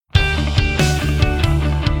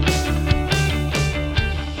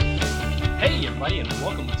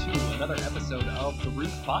another episode of the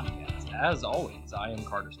Roost Podcast. As always, I am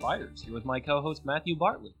Carter Spiders, here with my co-host Matthew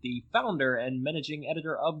Bartlett, the founder and managing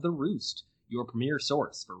editor of The Roost, your premier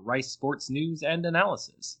source for Rice sports news and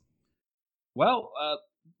analysis. Well,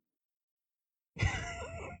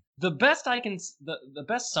 the best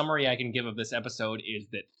summary I can give of this episode is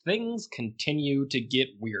that things continue to get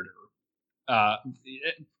weirder.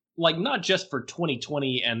 Not just for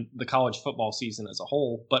 2020 and the college football season as a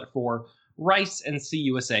whole, but for Rice and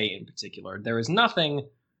CUSA in particular. There is nothing,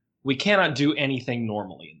 we cannot do anything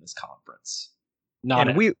normally in this conference.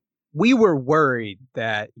 We were worried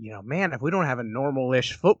that, man, if we don't have a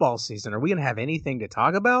normal-ish football season, are we going to have anything to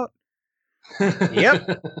talk about?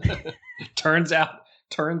 Yep. Turns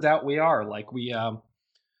out we are.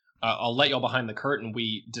 I'll let y'all behind the curtain.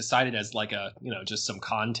 We decided as just some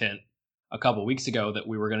content a couple weeks ago that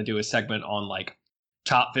we were going to do a segment on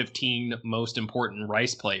top 15 most important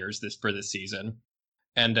Rice players for this season.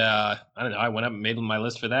 And I don't know, I went up and made my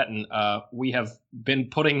list for that, and we have been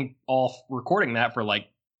recording that for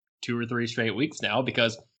 2 or 3 straight weeks now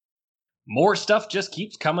because more stuff just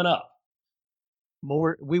keeps coming up.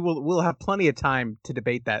 We'll have plenty of time to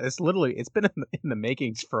debate that. It's been in the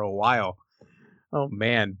makings for a while. Oh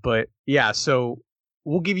man, but yeah, so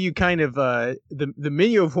we'll give you kind of the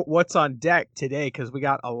menu of what's on deck today because we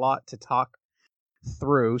got a lot to talk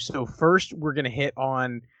through. So first, we're going to hit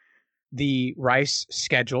on the Rice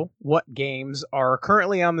schedule, what games are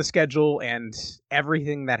currently on the schedule, and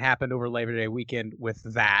everything that happened over Labor Day weekend with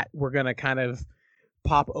that. We're going to kind of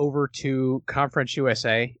pop over to Conference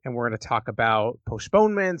USA, and we're going to talk about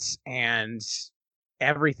postponements and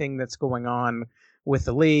everything that's going on with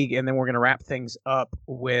the league, and then we're going to wrap things up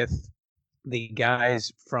with the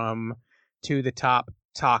guys from To the Top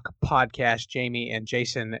Talk podcast, Jamie and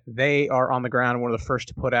Jason. They are on the ground and one of the first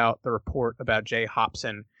to put out the report about Jay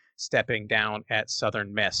Hopson stepping down at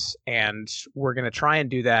Southern Miss. And we're going to try and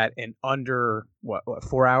do that in under,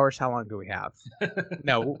 4 hours? How long do we have?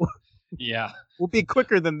 No. Yeah. We'll be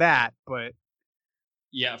quicker than that, but...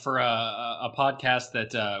 Yeah, for a podcast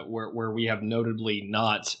that where we have notably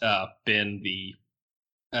not been the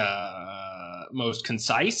most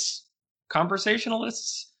concise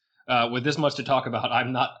conversationalists, with this much to talk about,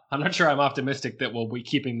 I'm not sure I'm optimistic that we'll be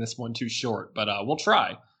keeping this one too short, but we'll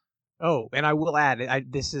try. Oh, and I will add,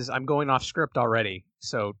 I'm going off script already,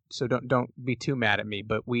 so don't be too mad at me.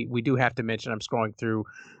 But we do have to mention, I'm scrolling through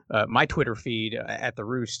my Twitter feed at the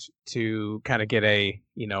Roost to kind of get a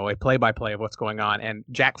play-by-play of what's going on. And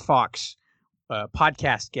Jack Fox,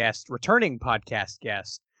 returning podcast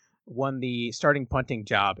guest, won the starting punting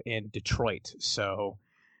job in Detroit. So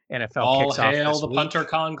NFL kicks off this week. All hail the punter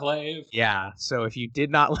conclave. Yeah. So if you did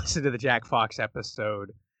not listen to the Jack Fox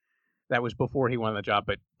episode, that was before he won the job,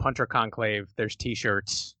 but Punter Conclave, there's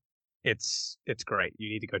t-shirts. It's great. You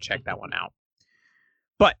need to go check that one out.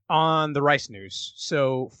 But on the Rice news.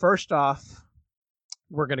 So first off,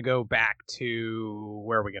 we're going to go back to,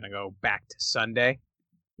 where are we going to go? Back to Sunday.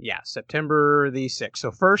 Yeah, September the 6th.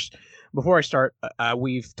 So first, before I start,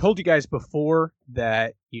 we've told you guys before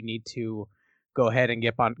that you need to go ahead and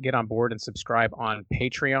get on board and subscribe on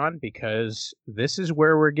Patreon, because this is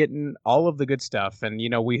where we're getting all of the good stuff. And,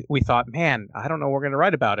 we thought, man, I don't know what we're going to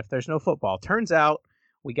write about if there's no football. Turns out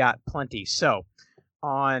we got plenty. So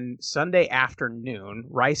on Sunday afternoon,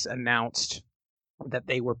 Rice announced that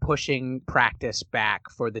they were pushing practice back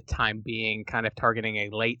for the time being, kind of targeting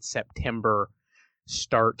a late September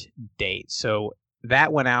start date. So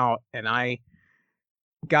that went out, and I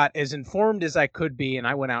got as informed as I could be, and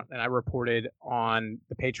I went out and I reported on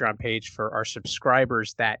the Patreon page for our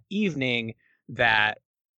subscribers that evening that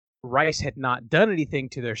Rice had not done anything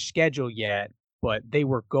to their schedule yet, but they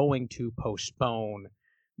were going to postpone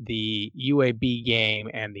the UAB game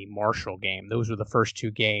and the Marshall game. Those were the first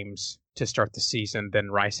 2 games to start the season.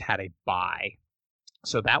 Then Rice had a bye.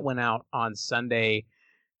 So that went out on Sunday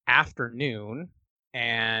afternoon.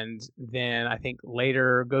 And then I think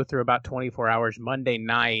later, go through about 24 hours, Monday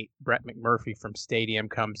night, Brett McMurphy from Stadium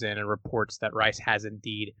comes in and reports that Rice has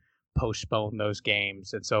indeed postponed those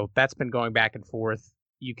games. And so that's been going back and forth.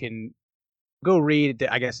 You can go read.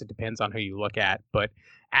 I guess it depends on who you look at. But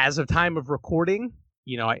as of time of recording,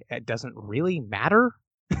 it doesn't really matter.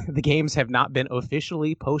 The games have not been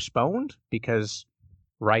officially postponed because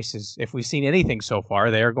Rice is, if we've seen anything so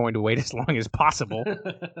far, they are going to wait as long as possible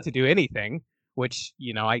to do anything. Which,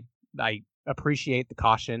 I appreciate the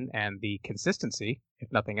caution and the consistency, if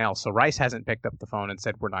nothing else. So Rice hasn't picked up the phone and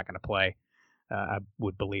said, we're not going to play. I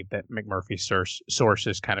would believe that McMurphy's source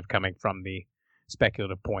is kind of coming from the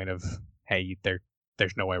speculative point of, hey,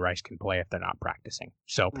 there's no way Rice can play if they're not practicing.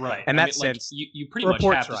 So, right. in that sense, you pretty much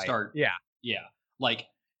have to start. Yeah. Yeah.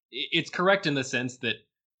 it's correct in the sense that,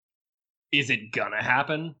 is it gonna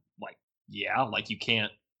happen? Like, yeah, like you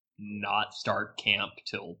can't not start camp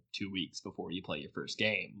till 2 weeks before you play your first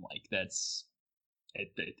game. Like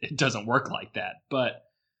it doesn't work like that. But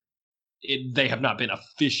they have not been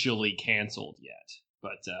officially canceled yet.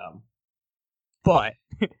 But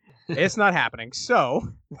it's not happening.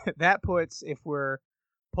 So that puts, if we're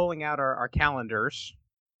pulling out our calendars,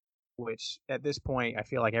 which at this point I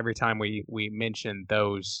feel like every time we mention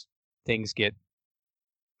those, things get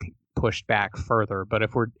pushed back further. But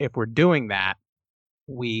if we're doing that,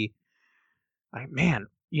 man,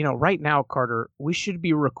 right now, Carter, we should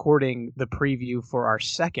be recording the preview for our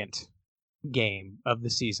second game of the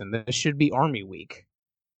season. This should be Army Week,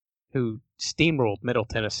 who steamrolled Middle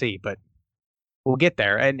Tennessee, but we'll get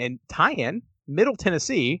there. And tie-in, Middle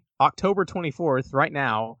Tennessee, October 24th, right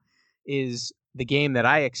now, is the game that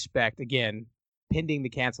I expect, again, pending the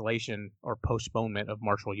cancellation or postponement of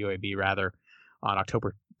Marshall UAB, rather, on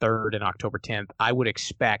October 3rd and October 10th. I would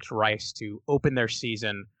expect Rice to open their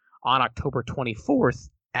season on October 24th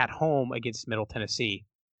at home against Middle Tennessee,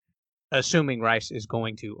 assuming Rice is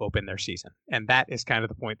going to open their season. And that is kind of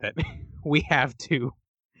the point that we have to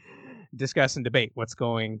discuss and debate what's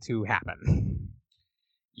going to happen.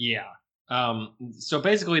 Yeah. So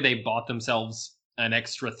basically they bought themselves an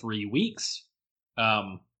extra 3 weeks.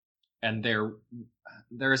 And they're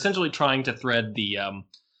essentially trying to thread the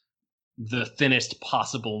thinnest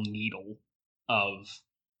possible needle of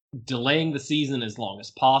delaying the season as long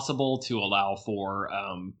as possible to allow for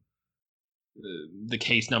the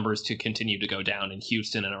case numbers to continue to go down in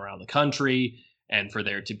Houston and around the country, and for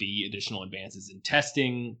there to be additional advances in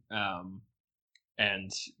testing,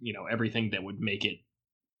 and everything that would make it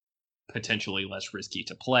potentially less risky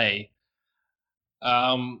to play.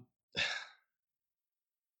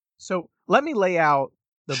 So let me lay out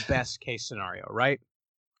the best case scenario, right?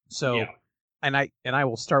 So, yeah. and I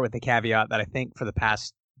will start with the caveat that I think for the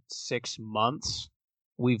past 6 months,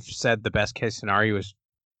 we've said the best case scenario has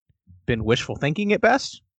been wishful thinking at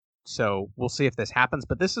best. So we'll see if this happens,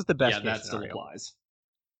 but this is the best case scenario. Still applies.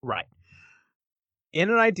 Right.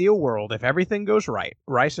 In an ideal world, if everything goes right,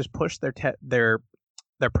 Rice has pushed their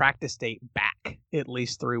practice date back at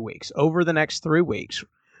least 3 weeks. Over the next 3 weeks,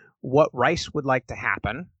 what Rice would like to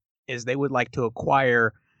happen is they would like to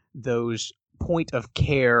acquire those point of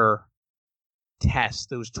care tests,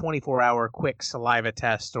 those 24-hour quick saliva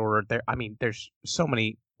tests, or there's so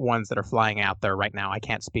many ones that are flying out there right now. I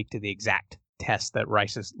can't speak to the exact test that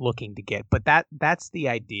Rice is looking to get, but that's the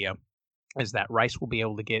idea, is that Rice will be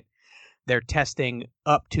able to get their testing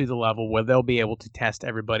up to the level where they'll be able to test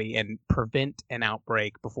everybody and prevent an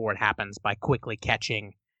outbreak before it happens by quickly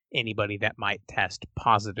catching anybody that might test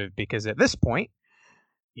positive. Because at this point,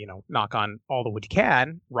 knock on all the wood you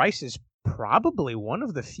can, Rice is probably one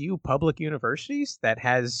of the few public universities that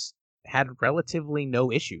has had relatively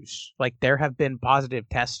no issues. Like, there have been positive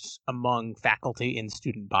tests among faculty and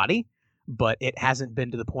student body, but it hasn't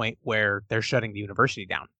been to the point where they're shutting the university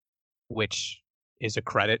down, which is a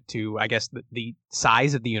credit to, I guess, the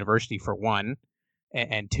size of the university, for one,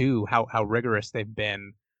 and two, how rigorous they've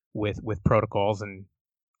been with protocols and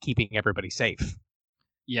keeping everybody safe.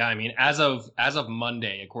 Yeah, I mean, as of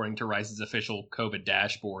Monday, according to Rice's official COVID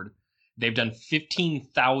dashboard, they've done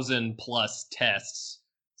 15,000 plus tests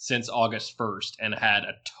since August 1st and had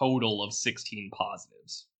a total of 16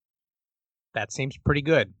 positives. That seems pretty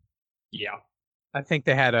good. Yeah. I think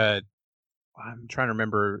they had I'm trying to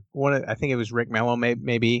remember, I think it was Rick Mello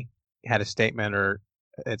maybe had a statement or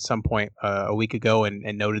at some point a week ago and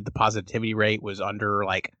noted the positivity rate was under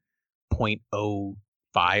like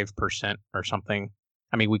 0.05% or something.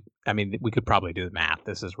 I mean, we could probably do the math.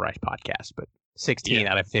 This is Rice podcast, but 16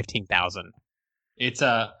 out of 15,000. It's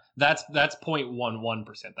that's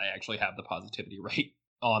 0.11%. They actually have the positivity rate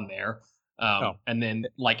on there. And then,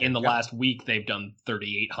 like, in the last week, they've done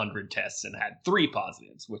 3,800 tests and had 3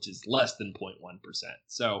 positives, which is less than 0.1%.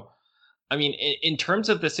 So, I mean, in terms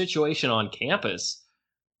of the situation on campus,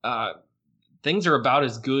 things are about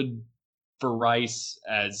as good for Rice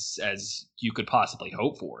as you could possibly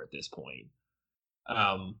hope for at this point.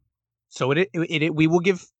 So we will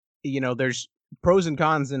give, there's pros and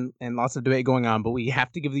cons and lots of debate going on, but we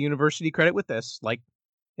have to give the university credit with this. Like,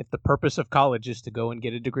 if the purpose of college is to go and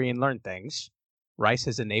get a degree and learn things, Rice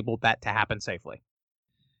has enabled that to happen safely.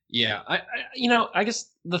 Yeah, I guess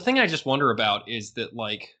the thing I just wonder about is that,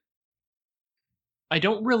 like, I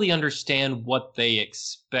don't really understand what they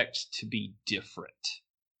expect to be different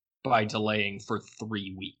by delaying for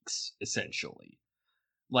 3 weeks, essentially.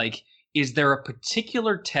 Like, is there a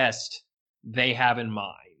particular test they have in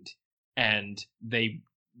mind and they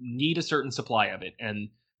need a certain supply of it, and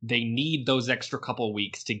they need those extra couple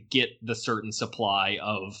weeks to get the certain supply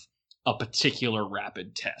of a particular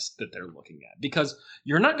rapid test that they're looking at, because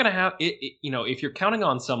you're not going to have it, if you're counting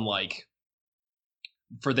on some like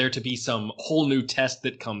for there to be some whole new test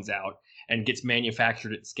that comes out and gets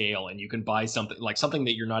manufactured at scale and you can buy something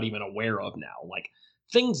that you're not even aware of now, like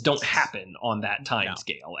things don't happen on that time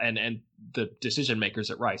scale, and the decision makers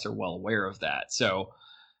at Rice are well aware of that. So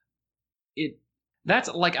that's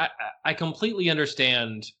like I completely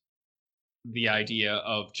understand the idea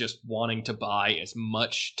of just wanting to buy as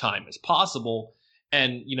much time as possible.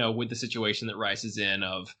 And, with the situation that Rice is in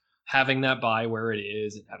of having that buy where it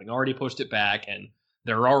is and having already pushed it back, and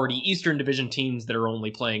there are already Eastern Division teams that are only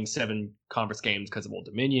playing 7 conference games because of Old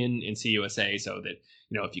Dominion in CUSA, so that,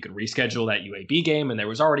 if you could reschedule that UAB game, and there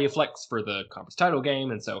was already a flex for the conference title game.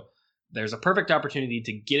 And so there's a perfect opportunity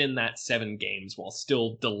to get in that 7 games while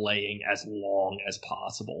still delaying as long as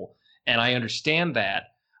possible. And I understand that.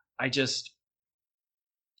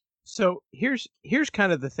 So here's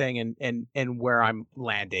kind of the thing, and where I'm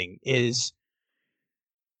landing is,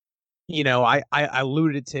 I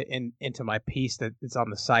alluded to into my piece that it's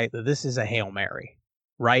on the site that this is a Hail Mary,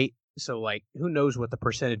 right? So like, who knows what the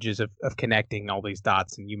percentages of connecting all these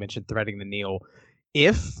dots, and you mentioned threading the needle.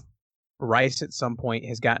 If Rice at some point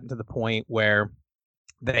has gotten to the point where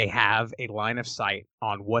they have a line of sight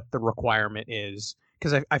on what the requirement is,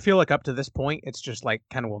 because I feel like up to this point, it's just like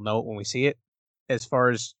kind of we'll know it when we see it, as far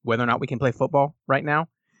as whether or not we can play football right now.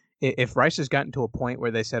 If Rice has gotten to a point where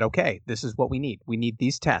they said, okay, this is what we need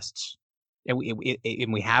these tests, and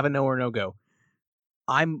we have a no or no go,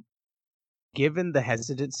 I'm given the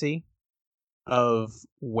hesitancy of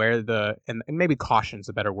where and maybe caution's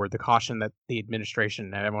a better word, the caution that the administration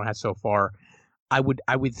and everyone has so far. I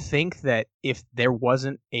would think that if there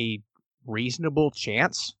wasn't a reasonable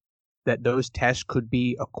chance that those tests could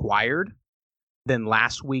be acquired, then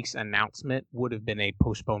last week's announcement would have been a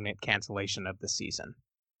postponement cancellation of the season.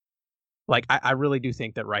 Like, I really do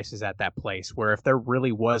think that Rice is at that place where if there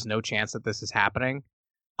really was no chance that this is happening,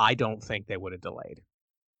 I don't think they would have delayed.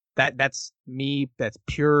 That's me. That's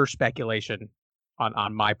pure speculation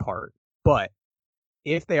on my part. But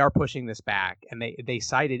if they are pushing this back, and they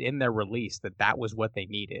cited in their release that was what they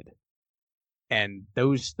needed, and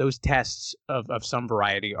those tests of some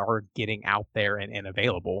variety are getting out there and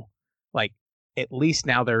available, like, at least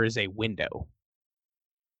now there is a window.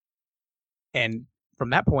 And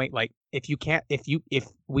from that point, like, if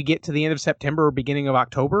we get to the end of September or beginning of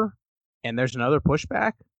October and there's another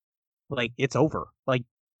pushback, like, it's over. Like,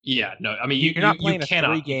 yeah, no, I mean, you cannot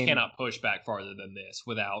push back farther than this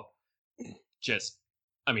without just,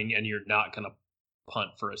 I mean, and you're not going to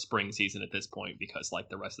punt for a spring season at this point, because like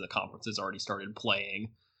the rest of the conference has already started playing.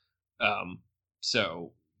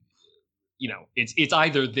 So, it's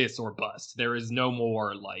either this or bust. There is no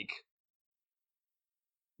more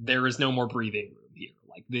breathing room here.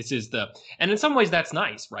 Like, this is and in some ways that's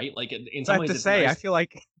nice, right? Like, in some ways it's nice. I feel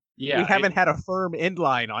like we haven't had a firm end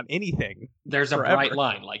line on anything. There's forever. A bright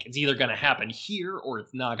line. Like, it's either going to happen here or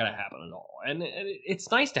it's not going to happen at all. And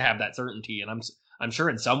it's nice to have that certainty. And I'm sure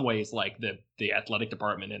in some ways, like the athletic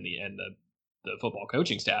department and the football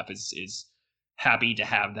coaching staff is happy to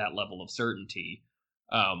have that level of certainty.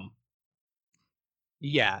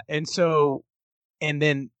 Yeah, and so, and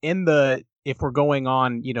then if we're going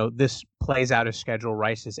on, this plays out as schedule,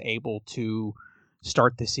 Rice is able to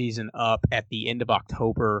start the season up at the end of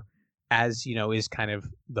October, as is kind of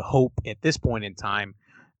the hope at this point in time.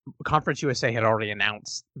 Conference USA had already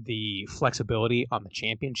announced the flexibility on the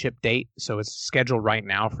championship date, so it's scheduled right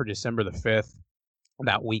now for December the 5th.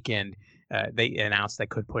 That weekend, they announced they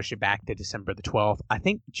could push it back to December the 12th. I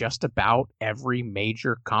think just about every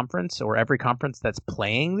major conference, or every conference that's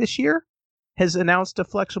playing this year, has announced a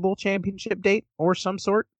flexible championship date or some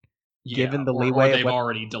sort. Given the leeway, or they've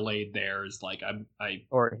already delayed theirs. Like, I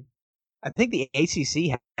think the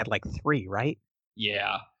ACC had like 3, right?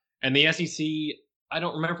 Yeah, and the SEC, I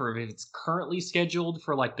don't remember if it's currently scheduled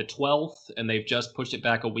for like the 12th, and they've just pushed it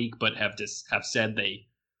back a week, but have said they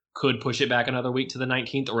could push it back another week to the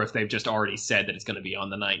 19th, or if they've just already said that it's going to be on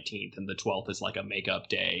the 19th and the 12th is like a makeup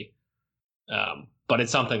day. But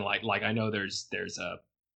it's something like I know there's a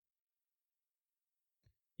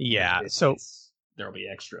so there'll be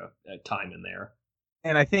extra time in there.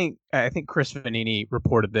 And I think Chris Vanini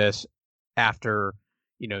reported this after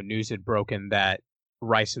news had broken that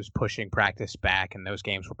Rice was pushing practice back and those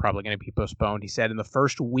games were probably going to be postponed. He said, in the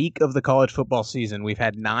first week of the college football season, we've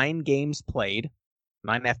had 9 games played,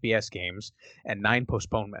 9 FBS games, and 9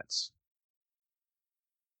 postponements.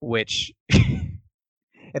 Which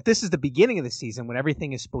if this is the beginning of the season when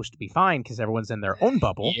everything is supposed to be fine because everyone's in their own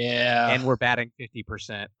bubble Yeah. and we're batting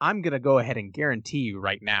 50%, I'm going to go ahead and guarantee you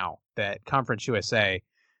right now that Conference USA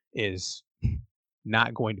is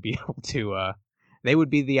not going to be able to. They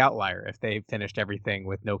would be the outlier if they finished everything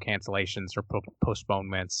with no cancellations or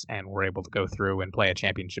postponements and were able to go through and play a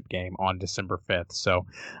championship game on December 5th. So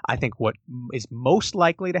I think what is most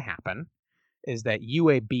likely to happen is that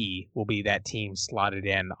UAB will be that team slotted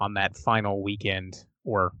in on that final weekend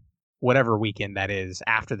or whatever weekend that is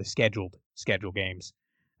after the scheduled schedule games.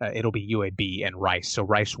 It'll be UAB and Rice. So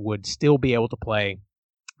Rice would still be able to play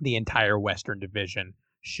the entire Western Division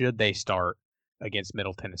should they start against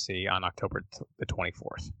Middle Tennessee on October the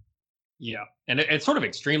 24th. Yeah. And it's sort of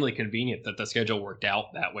extremely convenient that the schedule worked out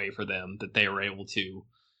that way for them, that they were able to,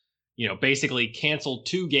 basically cancel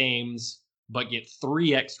 2 games, but get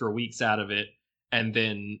 3 extra weeks out of it, and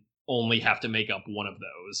then only have to make up one of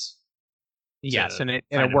those. Yes, and it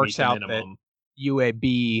works out that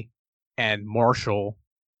UAB and Marshall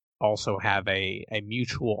also have a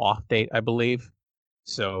mutual off date, I believe.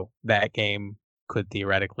 So that game could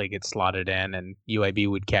theoretically get slotted in, and UAB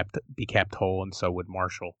would be kept whole, and so would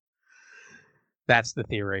Marshall. That's the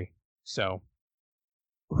theory. So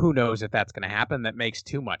who knows if that's going to happen? That makes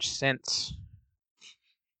too much sense.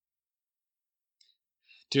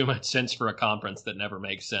 Too much sense for a conference that never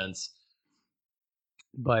makes sense.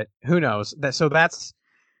 But who knows? So that's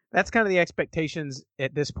kind of the expectations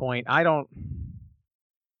at this point.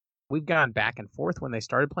 We've gone back and forth. When they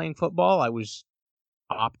started playing football, I was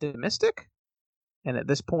optimistic. And at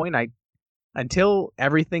this point, until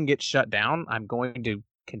everything gets shut down, I'm going to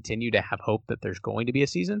continue to have hope that there's going to be a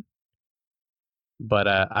season. But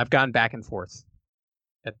I've gone back and forth.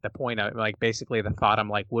 At the point, basically the thought, I'm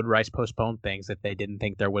like, would Rice postpone things if they didn't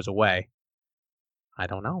think there was a way? I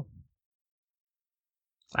don't know.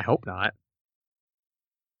 I hope not.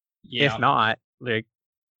 Yeah. If not,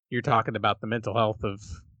 you're talking about the mental health of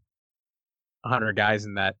 100 guys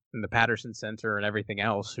in the Patterson Center and everything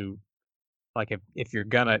else who, if you're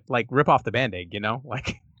gonna rip off the Band-Aid,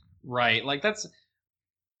 right, that's,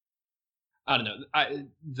 I don't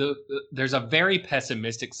know. There's a very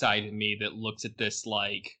pessimistic side of me that looks at this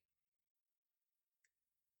like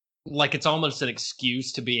it's almost an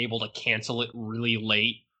excuse to be able to cancel it really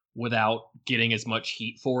late without getting as much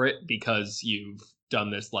heat for it, because you've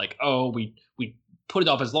done this we put it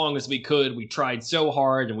off as long as we could. We tried so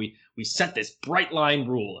hard, and we set this bright line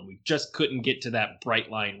rule, and we just couldn't get to that bright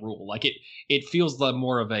line rule. It feels like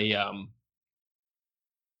more of a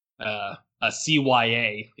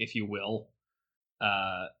CYA, if you will,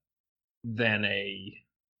 than a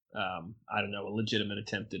a legitimate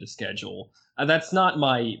attempt at a schedule. That's not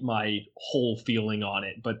my whole feeling on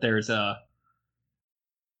it, but there's a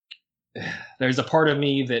part of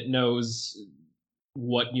me that knows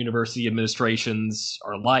what university administrations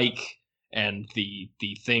are like and the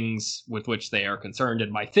things with which they are concerned.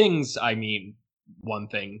 And by things, I mean one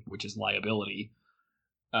thing, which is liability.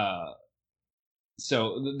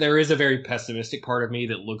 So there is a very pessimistic part of me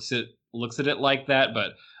that looks at it like that.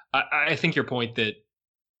 But I think your point that,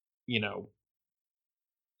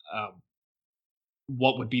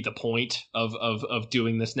 what would be the point of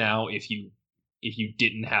doing this now if you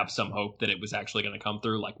didn't have some hope that it was actually going to come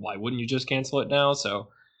through? Why wouldn't you just cancel it now? So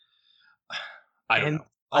I don't know.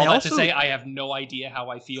 All that to say, I have no idea how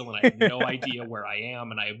I feel, and I have no idea where I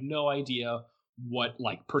am, and I have no idea what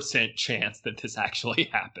percent chance that this actually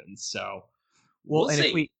happens. So we'll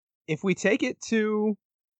see. If we take it to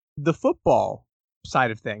the football side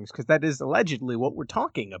of things, because that is allegedly what we're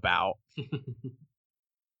talking about,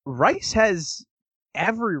 Rice has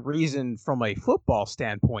every reason from a football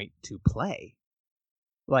standpoint to play.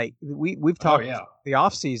 We've talked the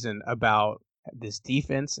offseason about this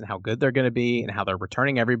defense and how good they're going to be and how they're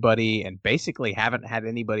returning everybody, and basically haven't had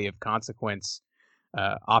anybody of consequence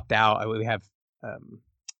opt out. We have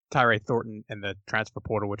Tyree Thornton in the transfer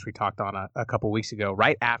portal, which we talked on a couple weeks ago,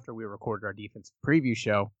 right after we recorded our defense preview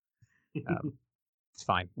show. It's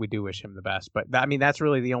fine. We do wish him the best, but that's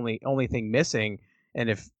really the only thing missing. And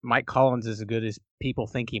if Mike Collins is as good as people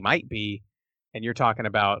think he might be, and you're talking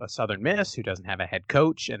about a Southern Miss who doesn't have a head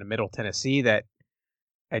coach, and a Middle Tennessee that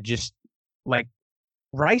just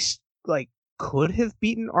Rice could have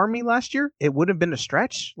beaten Army last year, it would have been a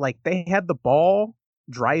stretch. They had the ball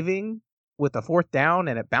driving with a 4th down,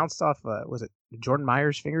 and it bounced off was it Jordan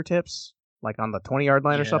Meyer's fingertips, on the 20-yard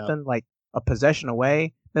line or something, a possession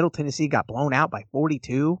away. Middle Tennessee got blown out by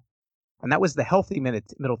 42. And that was the healthy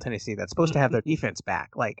Middle Tennessee that's supposed to have their defense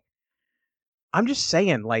back. I'm just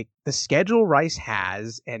saying, the schedule Rice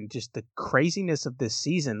has and just the craziness of this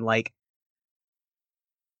season,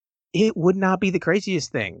 it would not be the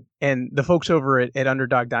craziest thing. And the folks over at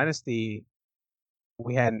Underdog Dynasty,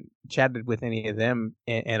 we hadn't chatted with any of them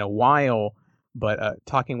in a while, but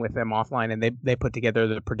talking with them offline, and they put together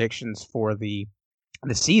the predictions for the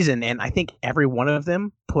season, and I think every one of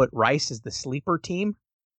them put Rice as the sleeper team.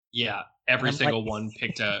 Yeah, And every I'm like, single one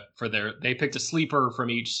they picked a sleeper from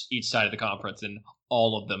each side of the conference, and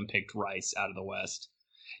all of them picked Rice out of the West.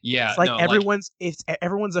 it's Yeah, like no, like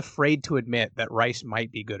everyone's afraid to admit that Rice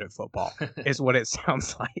might be good at football, is what it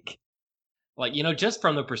sounds like. like just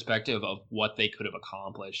from the perspective of what they could have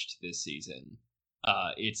accomplished this season,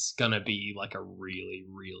 it's gonna be like a really,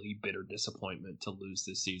 really bitter disappointment to lose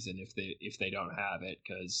this season if they don't have it.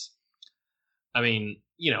 Because I mean,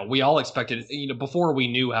 we all expected, before we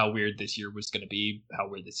knew how weird this year was going to be, how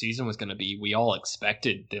weird the season was going to be, we all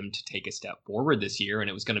expected them to take a step forward this year, and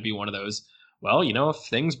it was going to be one of those, well, if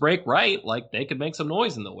things break right, like they could make some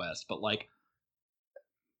noise in the West. But like,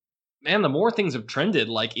 man, the more things have trended,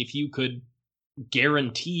 like if you could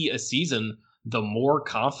guarantee a season, the more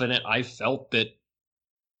confident I felt that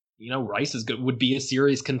Rice would be a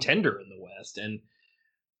serious contender in the West, and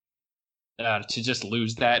to just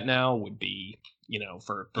lose that now would be,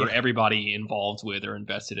 for Yeah. everybody involved with or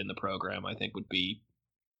invested in the program, I think would be,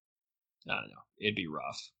 I don't know, it'd be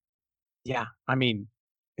rough. Yeah. I mean,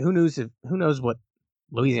 who knows what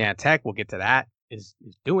Louisiana Tech, will get to that, is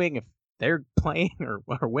doing, if they're playing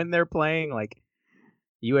or when they're playing. Like,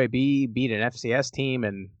 UAB beat an FCS team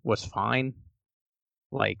and was fine.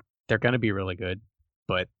 Like, they're going to be really good,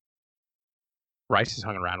 but Rice has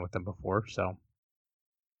hung around with them before, so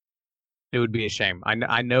it would be a shame.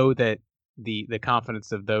 I know that the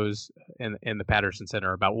confidence of those in the Patterson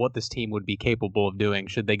Center about what this team would be capable of doing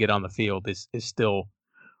should they get on the field is still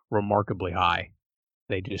remarkably high.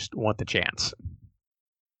 They just want the chance.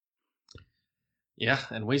 Yeah,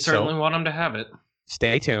 and we So certainly want them to have it.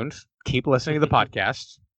 stay tuned. Keep listening to the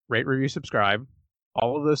podcast. Rate, review, subscribe.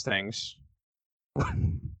 All of those things.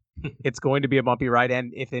 It's going to be a bumpy ride,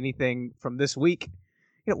 and if anything from this week,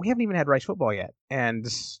 we haven't even had Rice football yet, and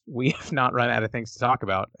we have not run out of things to talk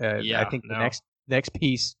about. I think the next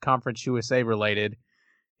piece, Conference USA related,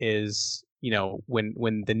 is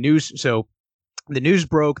when the news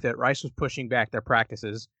broke that Rice was pushing back their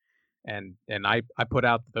practices, and I put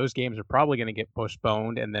out that those games are probably going to get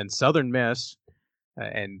postponed, and then Southern Miss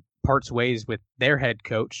and parts ways with their head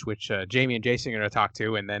coach, which Jamie and Jason are going to talk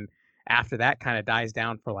to, and then after that kind of dies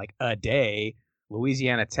down for like a day,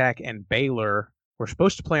 Louisiana Tech and Baylor were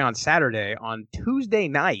supposed to play on Saturday. On Tuesday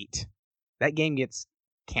night, that game gets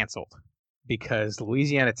canceled because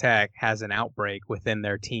Louisiana Tech has an outbreak within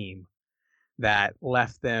their team that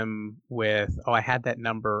left them with, I had that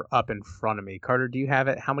number up in front of me. Carter, do you have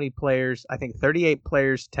it? How many players? I think 38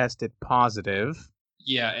 players tested positive.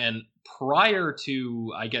 Yeah, and prior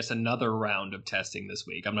to, I guess, another round of testing this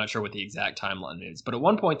week, I'm not sure what the exact timeline is, but at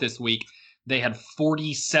one point this week, they had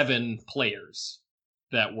 47 players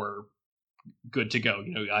that were good to go,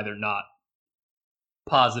 either not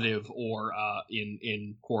positive or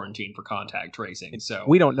in quarantine for contact tracing. So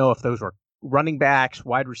we don't know if those were running backs,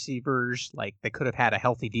 wide receivers. Like, they could have had a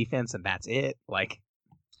healthy defense and that's it. Like,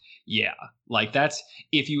 yeah, like that's,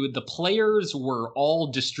 if the players were all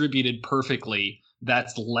distributed perfectly,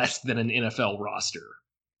 that's less than an NFL roster.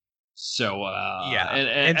 So yeah,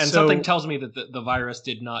 and so, something tells me that the virus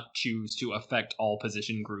did not choose to affect all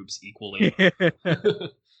position groups equally.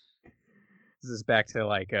 This is back to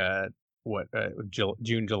like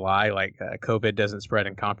June, July, like COVID doesn't spread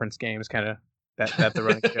in conference games, kind of that the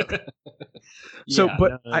running joke. So, yeah,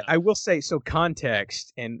 but no. I will say, so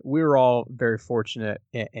context, and we were all very fortunate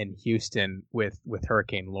in Houston with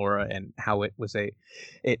Hurricane Laura and how it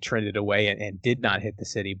trended away and did not hit the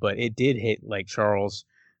city, but it did hit Lake Charles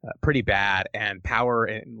pretty bad, and power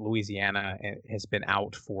in Louisiana has been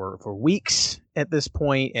out for weeks at this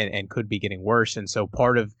point, and could be getting worse. And so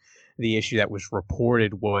part of the issue that was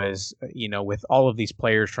reported was, with all of these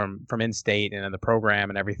players from in-state and in the program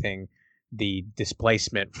and everything, the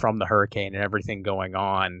displacement from the hurricane and everything going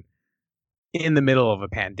on in the middle of a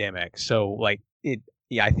pandemic. So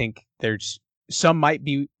I think there's some might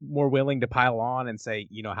be more willing to pile on and say,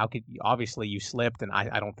 how could you, obviously you slipped. And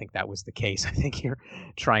I don't think that was the case. I think you're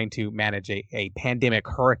trying to manage a pandemic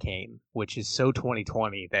hurricane, which is so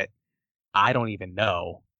 2020 that I don't even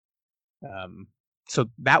know. So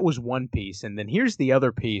that was one piece. And then here's the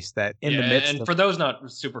other piece that in the midst and for those not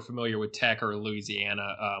super familiar with Tech or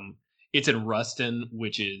Louisiana, it's in Ruston,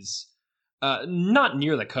 which is not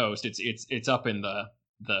near the coast. It's up in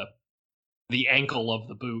the ankle of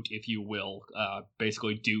the boot, if you will,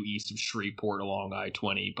 basically due east of Shreveport along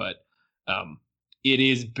I-20. But it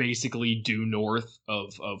is basically due north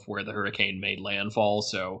of where the hurricane made landfall.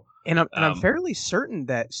 So, And I'm um, fairly certain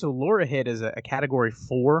that so Laura hit as a Category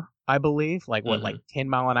 4, I believe, like what, like mhm.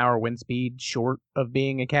 10-mile-an-hour wind speed short of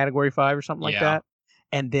being a Category 5 or something like Yeah, that.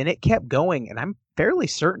 And then it kept going, and I'm fairly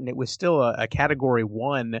certain it was still a Category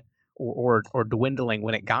 1 or dwindling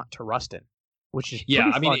when it got to Ruston, which is yeah.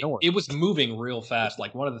 pretty I mean, far north. it was moving real fast.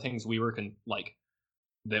 Like one of the things we were like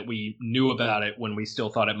that we knew about it when we still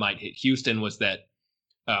thought it might hit Houston was that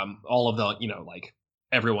all of the like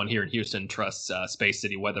everyone here in Houston trusts Space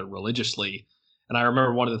City weather religiously. And I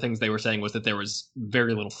remember one of the things they were saying was that there was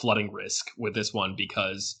very little flooding risk with this one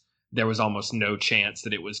because there was almost no chance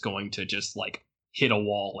that it was going to just like hit a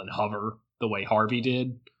wall and hover the way Harvey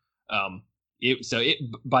did. Um, it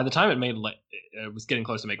by the time it was getting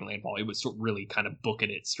close to making landfall, it was really kind of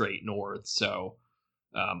booking it straight north. So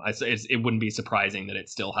it wouldn't be surprising that it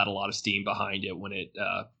still had a lot of steam behind it when it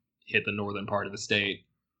hit the northern part of the state.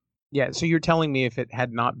 Yeah, so you're telling me if it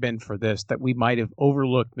had not been for this, that we might have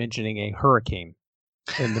overlooked mentioning a hurricane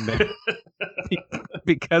in the middle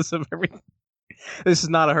because of everything. This is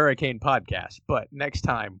not a hurricane podcast, but next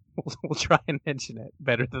time we'll try and mention it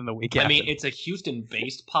better than the week I mean, after. it's a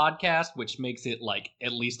Houston-based podcast, which makes it like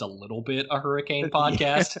at least a little bit a hurricane Yeah,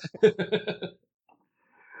 podcast.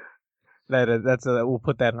 we'll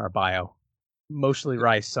put that in our bio. Mostly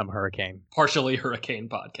rice, some hurricane. Partially hurricane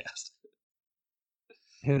podcast.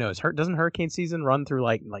 Who knows? Doesn't hurricane season run through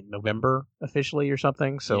like November officially or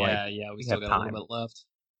something? So like Yeah, we we still have got a little time.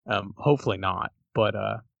 bit left. Hopefully not. But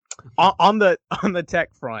on the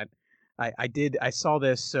tech front, I saw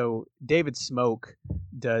this. So David Smoke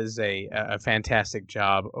does a fantastic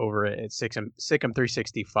job over at Sikkim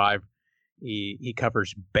 365. He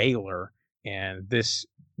covers Baylor, and this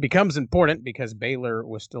becomes important because Baylor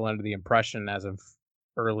was still under the impression as of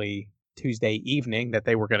early Tuesday evening that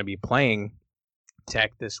they were going to be playing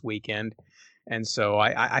Tech this weekend. And so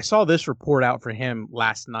I saw this report out for him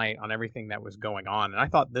last night on everything that was going on, and I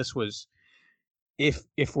thought this was, if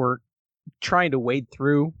we're trying to wade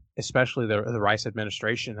through, especially the Rice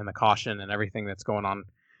administration and the caution and everything that's going on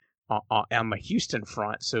the Houston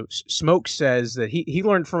front. So Smoke says that he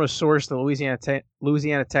learned from a source that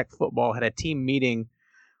Louisiana Tech football had a team meeting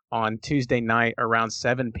on Tuesday night around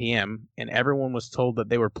 7 p.m., and everyone was told that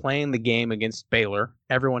they were playing the game against Baylor.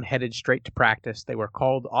 Everyone headed straight to practice. They were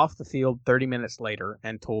called off the field 30 minutes later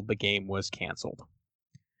and told the game was canceled.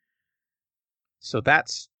 So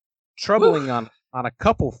that's Woo! troubling on a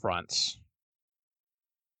couple fronts.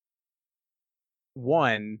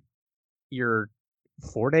 One, you're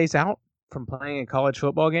 4 days out from playing a college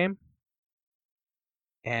football game,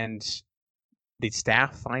 and the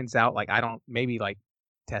staff finds out, like, I don't, maybe like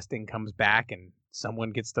testing comes back and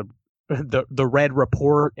someone gets the red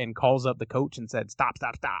report and calls up the coach and said stop.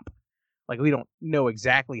 Like, we don't know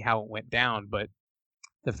exactly how it went down, but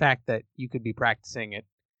the fact that you could be practicing it,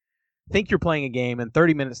 think you're playing a game, and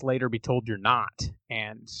 30 minutes later be told you're not,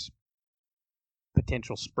 and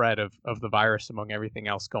potential spread of the virus among everything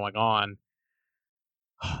else going on,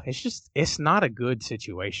 it's not a good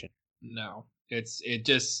situation. No, it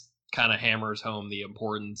just kind of hammers home the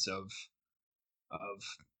importance of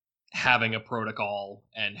having a protocol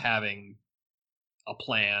and having a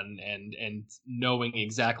plan and knowing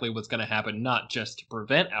exactly what's going to happen, not just to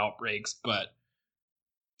prevent outbreaks, but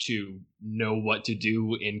to know what to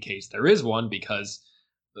do in case there is one, because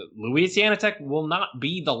Louisiana Tech will not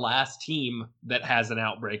be the last team that has an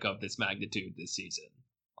outbreak of this magnitude this season.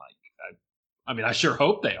 Like, I mean, I sure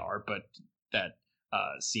hope they are, but that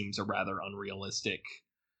seems a rather unrealistic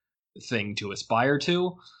thing to aspire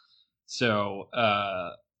to. So,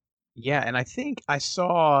 Yeah, and I think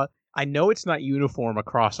I know it's not uniform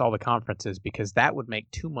across all the conferences because that would make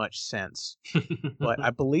too much sense. But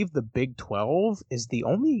I believe the Big 12 is the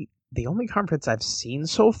only conference I've seen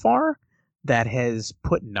so far that has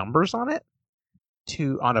put numbers on it,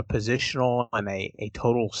 on a positional and a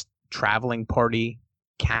total traveling party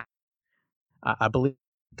cap. I believe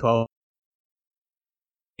 12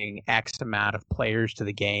 X amount of players to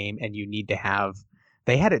the game, and you need to have.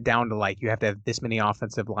 They had it down to, like, you have to have this many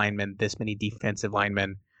offensive linemen, this many defensive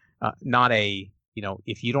linemen. Not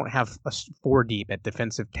if you don't have a four deep at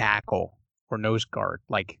defensive tackle or nose guard,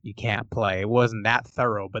 like, you can't play. It wasn't that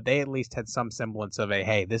thorough, but they at least had some semblance of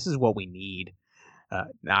hey, this is what we need.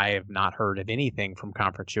 I have not heard of anything from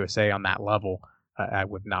Conference USA on that level. I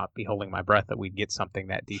would not be holding my breath that we'd get something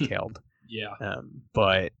that detailed. yeah.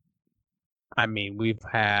 But I mean, we've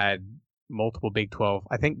had multiple Big 12.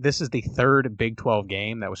 I think this is the third Big 12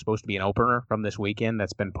 game that was supposed to be an opener from this weekend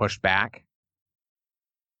that's been pushed back.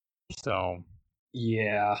 So,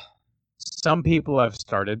 Yeah. some people have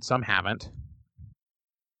started, some haven't.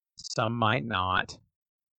 some might not.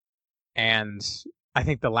 And I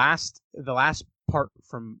think the last part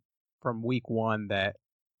from week one that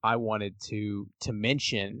I wanted to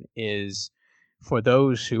mention is for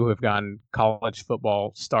those who have gone college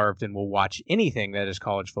football starved and will watch anything that is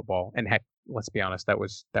college football. And heck, let's be honest, that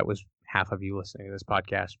was half of you listening to this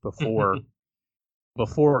podcast before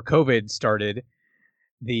COVID started.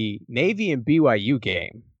 The Navy and BYU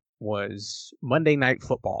game was Monday Night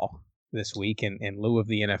Football this week in lieu of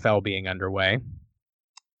the NFL being underway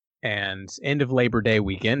and end of Labor Day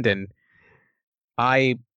weekend. And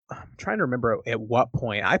I'm trying to remember at what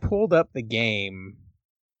point I pulled up the game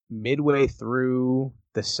midway through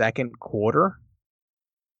the second quarter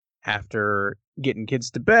after getting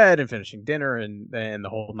kids to bed and finishing dinner and the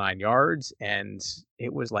whole 9 yards. And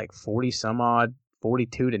it was like 40 some odd,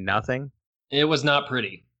 42-0. It was not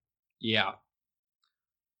pretty. Yeah.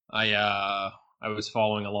 I was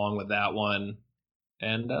following along with that one.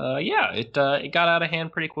 And yeah, it got out of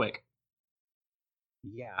hand pretty quick.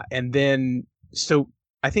 Yeah, and then so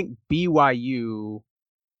I think BYU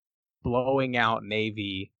blowing out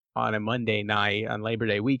Navy on a Monday night on Labor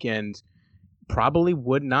Day weekend probably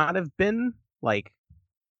would not have been like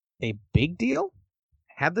a big deal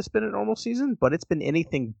had this been a normal season, but it's been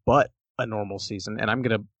anything but a normal season. And I'm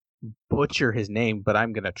gonna butcher his name, but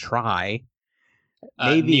I'm gonna try.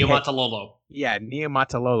 Niumatalolo. Yeah,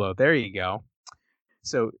 Niumatalolo. There you go.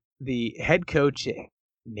 So the head coach at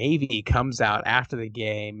Navy comes out after the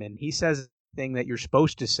game and he says the thing that you're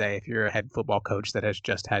supposed to say if you're a head football coach that has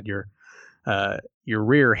just had your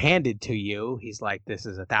rear handed to you. He's like, "This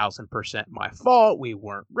is 1,000% my fault. We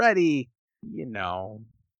weren't ready. You know,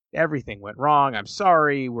 everything went wrong. I'm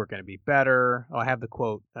sorry. We're going to be better." I'll have the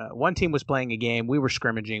quote. One team was playing a game. We were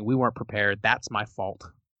scrimmaging. We weren't prepared. That's my fault.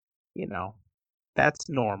 You know, that's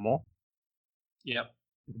normal. Yep.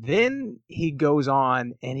 Then he goes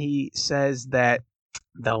on and he says that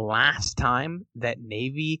the last time that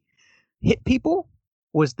Navy hit people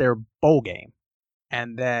was their bowl game,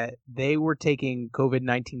 and that they were taking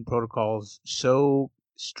COVID-19 protocols so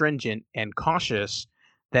stringent and cautious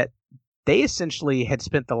that they essentially had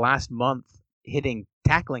spent the last month hitting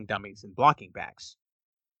tackling dummies and blocking backs.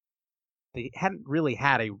 They hadn't really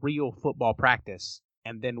had a real football practice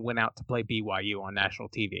and then went out to play BYU on national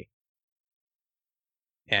TV.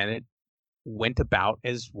 And it went about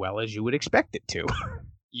as well as you would expect it to.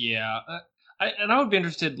 Yeah. I would be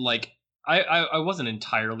interested, like, I wasn't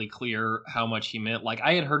entirely clear how much he meant. Like,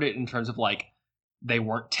 I had heard it in terms of, like, they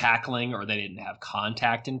weren't tackling or they didn't have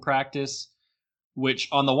contact in practice, which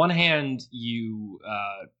on the one hand, you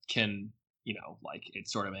can, like, it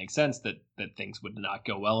sort of makes sense that things would not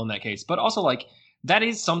go well in that case. But also, like, that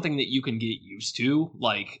is something that you can get used to.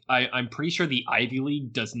 Like, I'm pretty sure the Ivy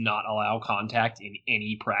League does not allow contact in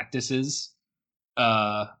any practices.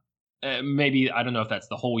 Maybe, I don't know if that's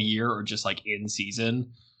the whole year or just like in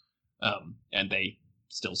season. And they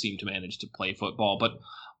still seem to manage to play football. But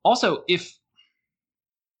also,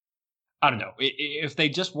 I don't know, if they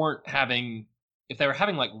just weren't having, if they were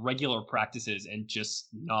having like regular practices and just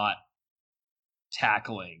not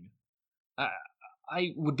tackling,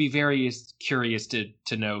 I would be very curious to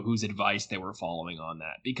know whose advice they were following on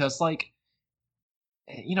that. Because, like,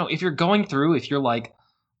 if you're going through, if you're like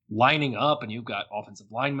lining up and you've got offensive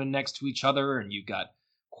linemen next to each other and you've got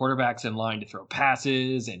quarterbacks in line to throw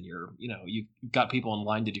passes and you've got people in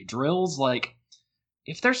line to do drills, like,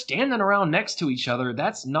 if they're standing around next to each other,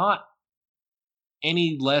 that's not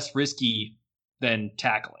any less risky than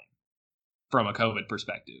tackling from a COVID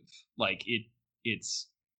perspective. Like, it's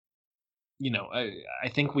I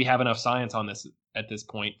think we have enough science on this at this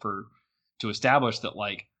point to establish that,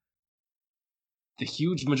 like, the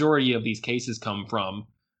huge majority of these cases come from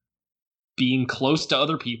being close to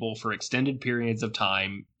other people for extended periods of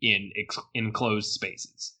time in enclosed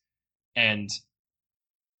spaces. And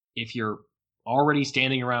if you're already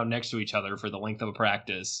standing around next to each other for the length of a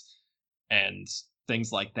practice and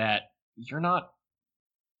things like that, you're not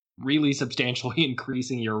really substantially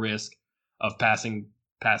increasing your risk of passing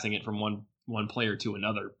it from one player to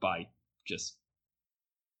another by just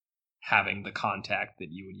having the contact that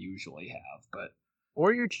you would usually have. But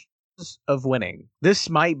or your chances of winning. This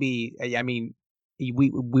might be, I mean, we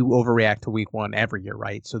overreact to week one every year,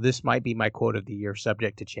 right? So this might be my quote of the year,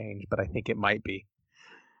 subject to change, but I think it might be.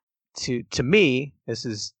 To me, this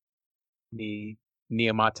is the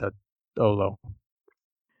Niumatalolo.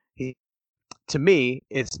 To me,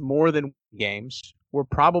 it's more than games. We're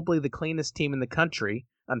probably the cleanest team in the country.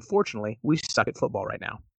 Unfortunately, we suck at football right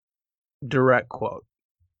now. Direct quote.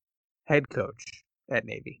 Head coach at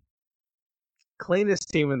Navy. Cleanest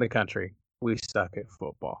team in the country. We suck at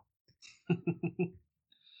football.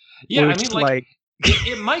 Yeah, I mean, Which, like, like,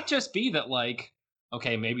 it might just be that, like,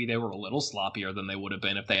 okay, maybe they were a little sloppier than they would have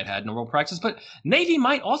been if they had normal practice, but Navy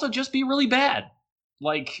might also just be really bad.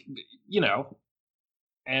 Like, you know,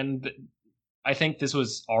 and I think this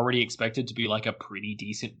was already expected to be like a pretty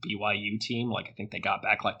decent BYU team. Like, I think they got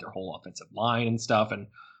back like their whole offensive line and stuff. And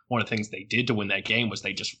one of the things they did to win that game was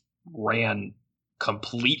they just ran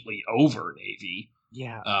completely over Navy,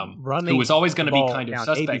 yeah, who running was always the going to be ball kind of down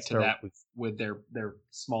Navy's suspect to throat that was with their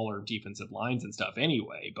smaller defensive lines and stuff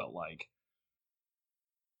anyway. But like,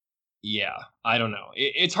 yeah, I don't know.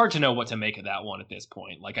 It's hard to know what to make of that one at this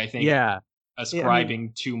point. Like, I think yeah. I mean,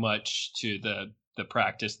 ascribing too much to the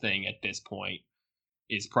practice thing at this point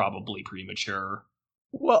is probably premature.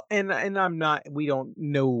 well, and I'm not. We don't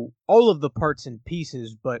know all of the parts and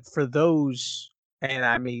pieces, but for those, and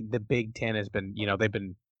I mean, the Big Ten has been, they've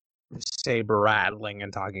been saber rattling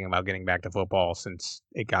and talking about getting back to football since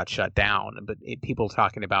it got shut down. But people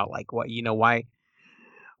talking about like what why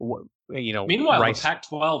what, Meanwhile, the Rice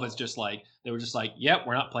Pac-12 is just like they were just like, "Yep,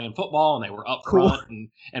 we're not playing football," and they were cool. upfront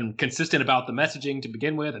and consistent about the messaging to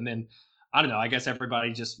begin with, and then I don't know. I guess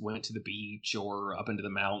everybody just went to the beach or up into the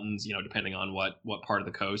mountains, depending on what part of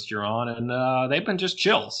the coast you're on, and they've been just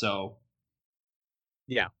chill. So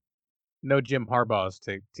Yeah, no Jim Harbaugh's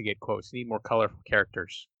to get quotes. Need more colorful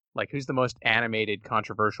characters. Like who's the most animated,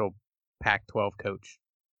 controversial Pac-12 coach?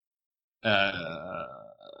 uh, Uh,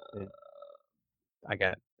 I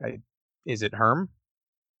got. Is it Herm?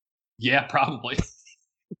 yeah, probably.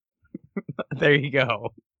 There you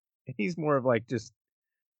go. He's more of like just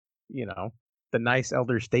you know the nice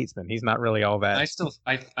elder statesman. He's not really all that.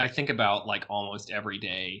 I think about like almost every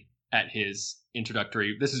day at his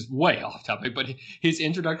introductory. This is way off topic, but his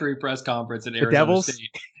introductory press conference at The Arizona Devils. State.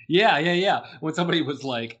 Yeah, yeah, yeah. When somebody was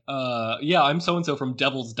like, yeah, I'm so and so from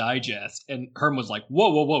Devil's Digest," and Herm was like, "Whoa,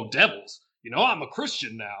 whoa, whoa, Devils! I'm a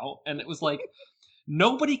Christian now," and it was like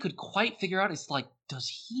nobody could quite figure out. It's like, does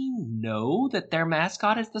he know that their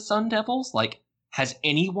mascot is the Sun Devils? Like, has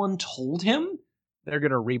anyone told him? They're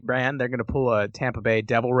gonna rebrand. They're gonna pull a Tampa Bay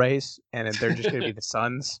Devil Rays, and they're just gonna be the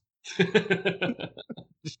Suns.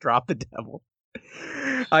 Just drop the Devil.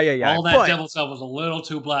 Oh yeah. All that But devil stuff was a little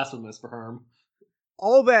too blasphemous for Herm.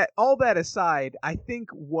 all that aside, I think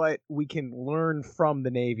what we can learn from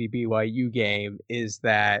the Navy BYU game is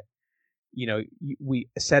that we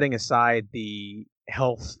setting aside the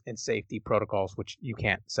health and safety protocols, which you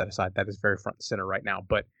can't set aside. That is very front and center right now.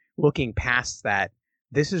 But looking past that,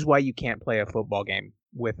 this is why you can't play a football game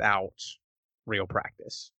without real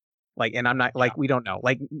practice. Like, and I'm not Yeah. like we don't know.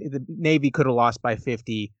 Like the Navy could have lost by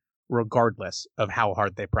 50 regardless of how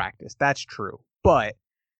hard they practice. That's true. But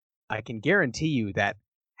I can guarantee you that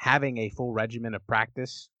having a full regimen of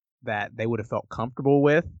practice that they would have felt comfortable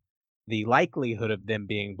with, the likelihood of them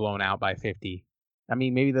being blown out by 50, I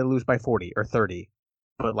mean, maybe they lose by 40 or 30,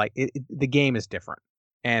 but like the game is different.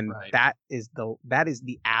 And Right. that is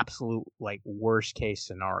the absolute like worst case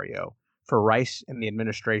scenario for Rice and the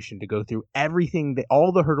administration to go through everything that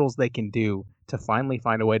all the hurdles they can do to finally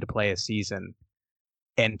find a way to play a season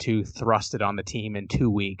and to thrust it on the team in 2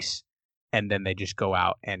 weeks, and then they just go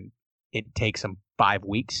out and it takes them 5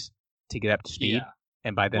 weeks to get up to speed, Yeah.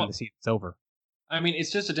 and by then the Well, season's over. I mean,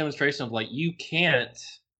 it's just a demonstration of like you can't,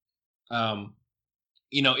 um,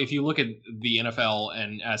 if you look at the NFL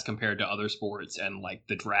and as compared to other sports and like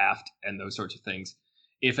the draft and those sorts of things,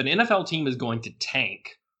 if an NFL team is going to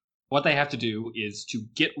tank, what they have to do is to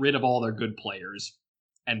get rid of all their good players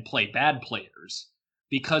and play bad players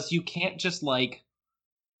because you can't just like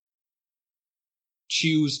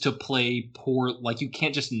choose to play poor. Like you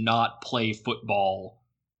can't just not play football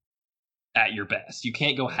at your best. You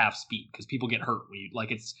can't go half speed because people get hurt when you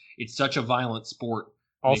like it's such a violent sport.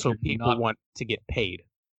 And if Also, you're people not, want to get paid.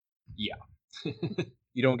 yeah,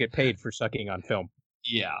 You don't get paid for sucking on film.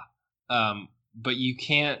 yeah, but you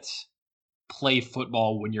can't play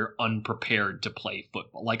football when you're unprepared to play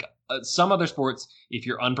football. Like some other sports, if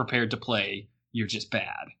you're unprepared to play, you're just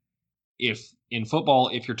bad. If in football,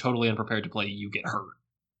 if you're totally unprepared to play, you get hurt,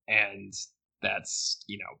 and that's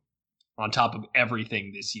on top of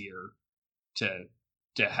everything this year to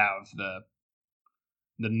have the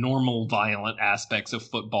normal violent aspects of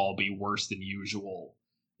football be worse than usual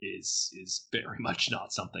is very much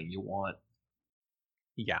not something you want.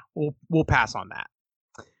 Yeah, we'll pass on that.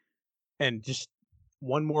 And just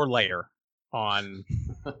one more layer on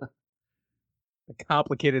the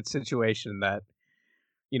complicated situation that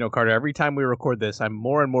Carter, every time we record this, I'm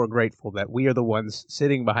more and more grateful that we are the ones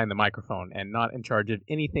sitting behind the microphone and not in charge of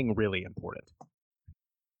anything really important.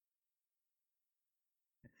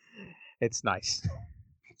 It's nice.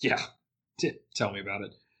 Yeah, tell me about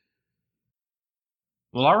it.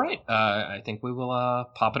 Well, all right. I think we will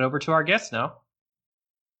pop it over to our guests now.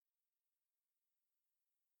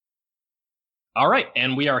 All right,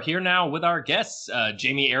 and we are here now with our guests,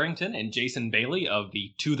 Jamie Arrington and Jason Bailey of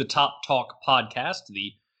the To the Top Talk podcast,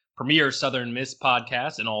 the premier Southern Miss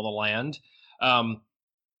podcast in all the land. Um,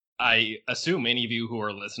 I assume any of you who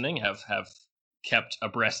are listening have kept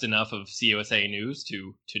abreast enough of CUSA news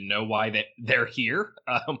to know why they're here.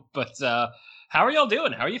 But how are y'all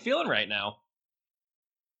doing? How are you feeling right now?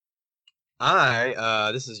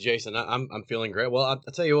 Hi, this is Jason. I'm feeling great. Well, I'll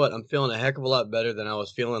tell you what, I'm feeling a heck of a lot better than I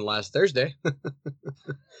was feeling last Thursday.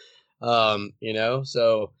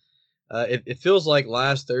 So it feels like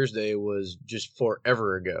last Thursday was just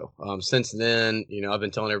forever ago. Since then, I've been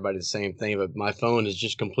telling everybody the same thing, but my phone has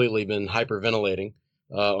just completely been hyperventilating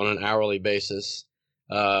on an hourly basis.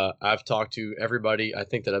 I've talked to everybody I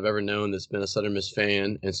think that I've ever known that's been a Southern Miss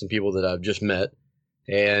fan, and some people that I've just met.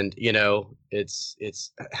 And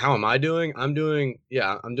it's how am I doing? I'm doing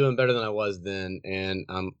better than I was then, and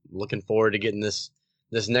I'm looking forward to getting this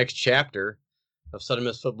next chapter of Southern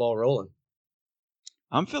Miss football rolling.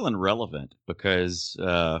 I'm feeling relevant because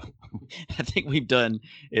I think we've done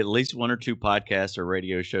at least one or two podcasts or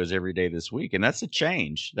radio shows every day this week, and that's a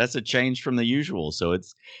change. That's a change from the usual. So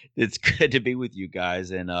it's good to be with you guys,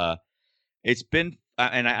 and it's been.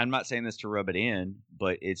 And I'm not saying this to rub it in,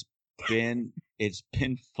 but it's been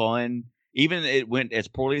fun. Even it went as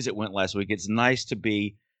poorly as it went last week. It's nice to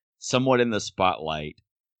be somewhat in the spotlight.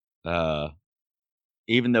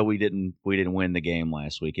 Even though we didn't win the game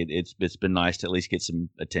last week, it's been nice to at least get some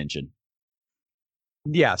attention.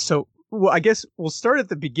 Yeah, so I guess we'll start at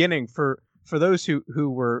the beginning for those who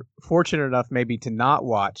were fortunate enough maybe to not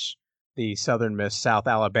watch the Southern Miss South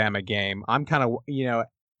Alabama game. I'm kind of,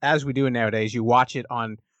 as we do nowadays, you watch it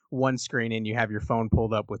on one screen and you have your phone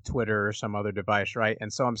pulled up with Twitter or some other device, right?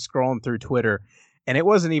 And so I'm scrolling through Twitter, and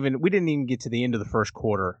we didn't even get to the end of the first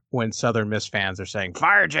quarter when Southern Miss fans are saying,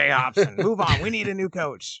 "Fire Jay Hobson, move on, we need a new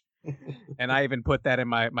coach." And I even put that in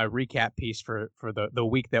my recap piece for the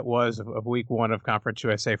week that was of week 1 of Conference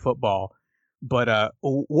USA football. But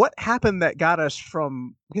what happened that got us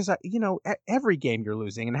from, because every game you're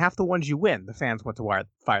losing and half the ones you win, the fans want to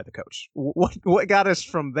fire the coach. What got us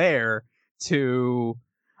from there to,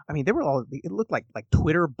 I mean, it looked like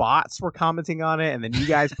Twitter bots were commenting on it, and then you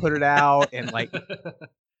guys put it out, and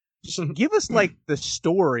just give us the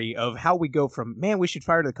story of how we go from, man, we should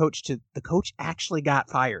fire the coach, to the coach actually got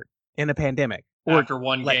fired in a pandemic. After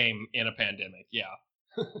one game in a pandemic, yeah.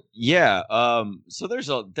 Yeah. So there's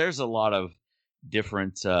a lot of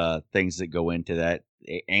different things that go into that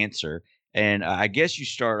answer, and I guess you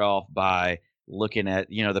start off by looking at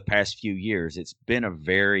the past few years. It's been a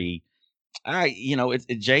very it's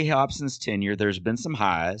Jay Hobson's tenure. There's been some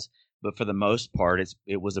highs, but for the most part,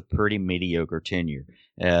 it was a pretty mediocre tenure.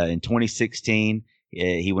 In 2016,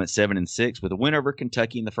 he went 7-6 with a win over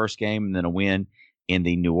Kentucky in the first game, and then a win in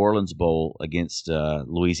the New Orleans Bowl against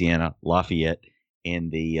Louisiana Lafayette in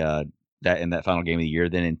that final game of the year.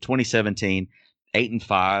 Then in 2017,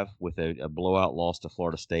 8-5 with a blowout loss to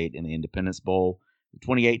Florida State in the Independence Bowl.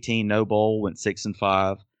 2018, no bowl, went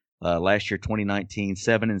 6-5. Last year, 2019,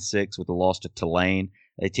 7-6 with a loss to Tulane,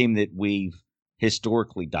 a team that we've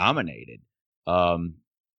historically dominated. And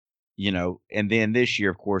then this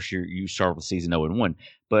year, of course, you start with the season 0-1.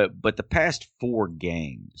 But the past 4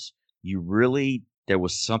 games, there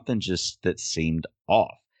was something just that seemed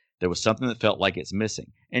off. There was something that felt like it's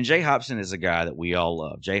missing. And Jay Hobson is a guy that we all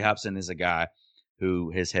love. Jay Hobson is a guy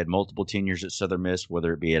who has had multiple tenures at Southern Miss,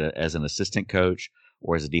 whether it be as an assistant coach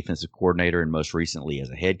or as a defensive coordinator, and most recently as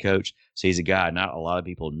a head coach. So he's a guy not a lot of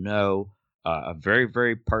people know, a very,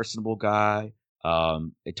 very personable guy, a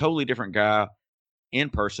totally different guy in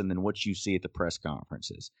person than what you see at the press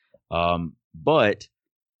conferences. But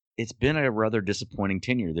it's been a rather disappointing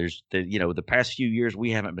tenure. The past few years,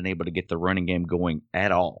 we haven't been able to get the running game going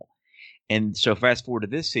at all. And so fast forward to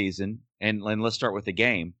this season, and let's start with the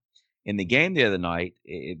game. In the game the other night,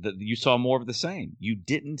 you saw more of the same. You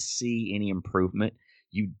didn't see any improvement.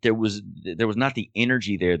 There was not the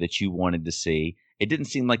energy there that you wanted to see. It didn't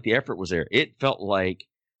seem like the effort was there. It felt like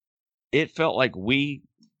we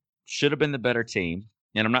should have been the better team.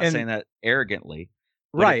 And I'm not saying that arrogantly.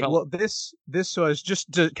 Right. Well, this was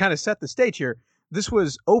just to kind of set the stage here. This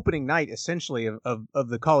was opening night, essentially, of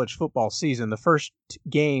the college football season. The first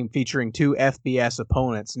game featuring 2 FBS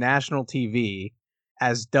opponents, national TV,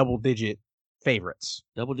 as double-digit favorites.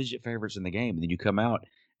 Double-digit favorites in the game. And then you come out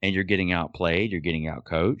and you're getting outplayed, you're getting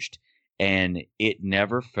outcoached, and it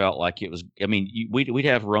never felt like it was. I mean, we'd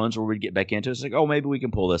have runs where we'd get back into it. It's like, oh, maybe we can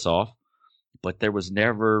pull this off. But there was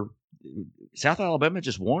never. South Alabama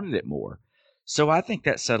just wanted it more. So I think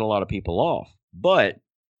that set a lot of people off. But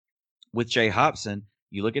with Jay Hobson,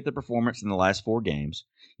 you look at the performance in the last 4 games.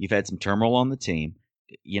 You've had some turmoil on the team.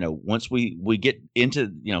 Once we get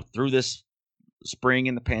into through this spring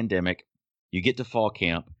and the pandemic, you get to fall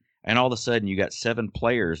camp, and all of a sudden you got 7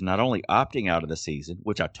 players not only opting out of the season,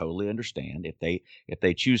 which I totally understand if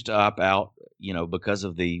they choose to opt out, because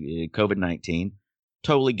of the COVID-19,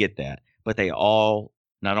 totally get that. But they all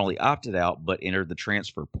not only opted out but entered the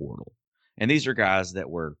transfer portal, and these are guys that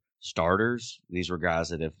were starters. These were guys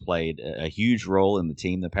that have played a huge role in the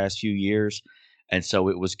team the past few years, and so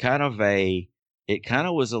it was kind of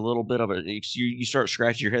was a little bit of you start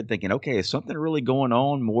scratching your head thinking, okay, is something really going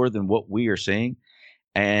on more than what we are seeing?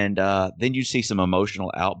 And then you see some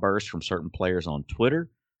emotional outbursts from certain players on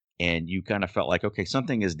Twitter, and you kind of felt like, okay,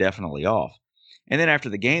 something is definitely off. And then after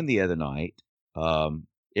the game the other night,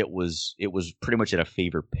 it was pretty much at a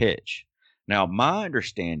fever pitch. Now, my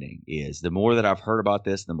understanding is the more that I've heard about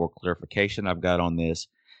this, the more clarification I've got on this,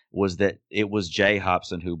 was that it was Jay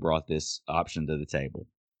Hobson who brought this option to the table.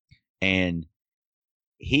 And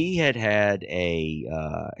he had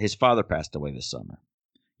his father passed away this summer.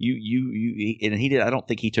 And he did. I don't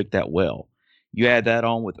think he took that well. You add that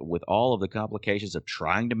on with all of the complications of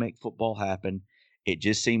trying to make football happen. It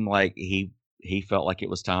just seemed like he felt like it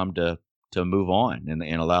was time to move on and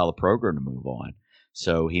allow the program to move on.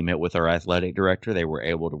 So he met with our athletic director. They were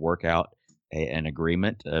able to work out an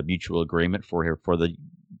agreement, a mutual agreement for the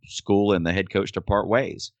school and the head coach to part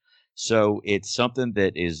ways. So it's something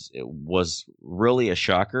that was really a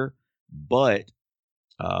shocker. But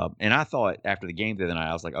and I thought after the game the other night,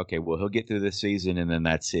 I was like, okay, well, he'll get through this season and then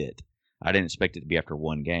that's it. I didn't expect it to be after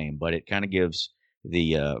one game, but it kind of gives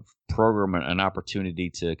the program an opportunity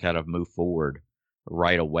to kind of move forward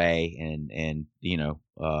right away. And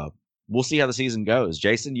we'll see how the season goes.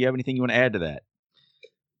 Jason, do you have anything you want to add to that?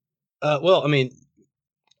 Well, I mean,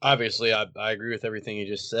 obviously, I agree with everything you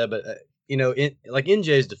just said, but in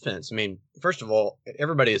Jay's defense, I mean, first of all,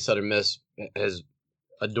 everybody at Southern Miss has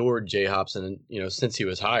adored Jay Hobson, since he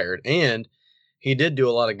was hired, and he did do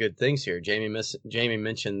a lot of good things here. Jamie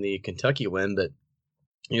mentioned the Kentucky win, but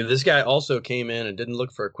this guy also came in and didn't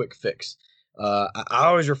look for a quick fix. I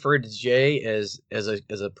always referred to Jay as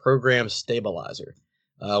a program stabilizer.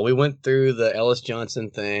 We went through the Ellis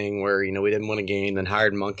Johnson thing where we didn't win a game, then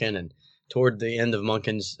hired Monken, and toward the end of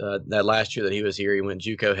Monken's that last year that he was here, he went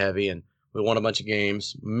JUCO heavy, and we won a bunch of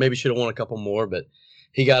games. Maybe should have won a couple more, but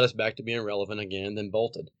he got us back to being relevant again, then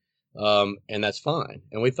bolted. And that's fine.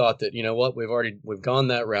 And we thought that, what, we've gone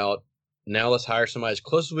that route. Now let's hire somebody as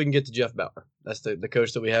close as we can get to Jeff Bauer. That's the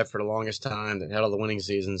coach that we had for the longest time, that had all the winning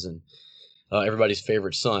seasons and everybody's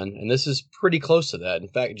favorite son. And this is pretty close to that. In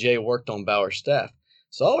fact, Jay worked on Bauer's staff.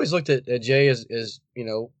 So I always looked at Jay as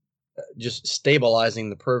just stabilizing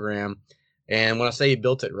the program. And when I say he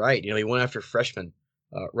built it right, he went after freshmen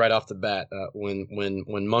right off the bat. When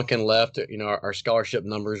Monken left, our scholarship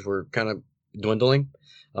numbers were kind of dwindling.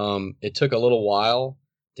 It took a little while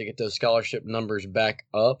to get those scholarship numbers back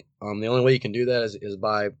up. The only way you can do that is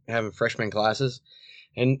by having freshman classes.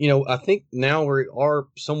 And, I think now we are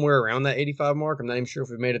somewhere around that 85 mark. I'm not even sure if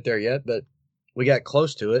we've made it there yet, but we got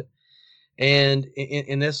close to it. And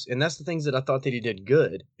that's the things that I thought that he did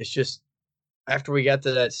good. It's just after we got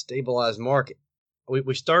to that stabilized mark,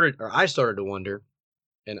 I started to wonder,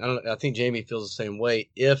 and I think Jamie feels the same way,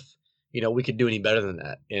 if, we could do any better than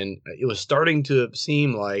that. And it was starting to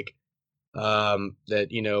seem like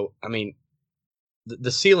that, I mean,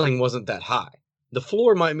 the ceiling wasn't that high. The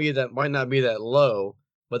floor might not be that low,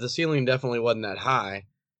 but the ceiling definitely wasn't that high.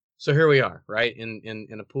 So here we are, right, in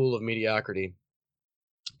a pool of mediocrity.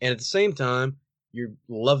 And at the same time, you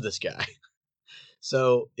love this guy.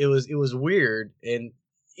 So it was weird, and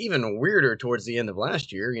even weirder towards the end of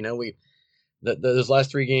last year. Those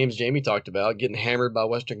last 3 games Jamie talked about, getting hammered by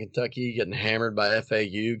Western Kentucky, getting hammered by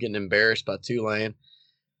FAU, getting embarrassed by Tulane.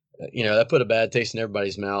 That put a bad taste in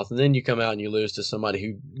everybody's mouth. And then you come out and you lose to somebody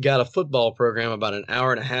who got a football program about an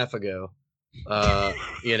hour and a half ago. So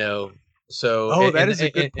that is a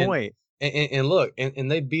good point. And look, and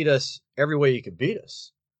they beat us every way you could beat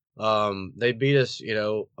us. They beat us,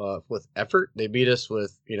 with effort. They beat us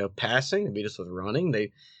with, passing. They beat us with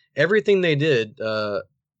running. Everything they did,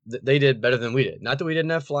 they did better than we did. Not that we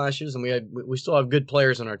didn't have flashes, and we still have good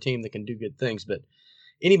players on our team that can do good things. But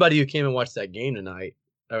anybody who came and watched that game tonight,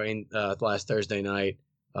 last Thursday night,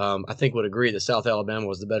 I think would agree that South Alabama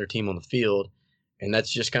was the better team on the field, and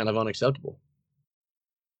that's just kind of unacceptable.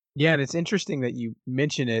 Yeah, and it's interesting that you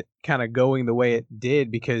mention it kind of going the way it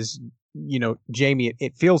did because, Jamie,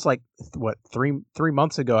 it feels like, what, three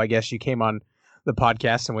months ago, I guess, you came on the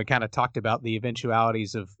podcast, and we kind of talked about the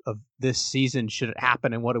eventualities of this season should it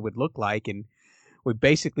happen and what it would look like. And we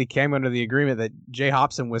basically came under the agreement that Jay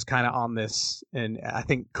Hobson was kind of on this. And I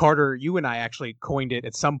think, Carter, you and I actually coined it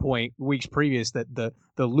at some point weeks previous, that the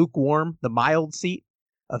lukewarm, the mild seat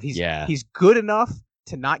of he's good enough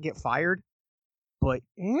to not get fired, but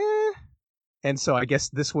And so I guess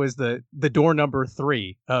this was the door number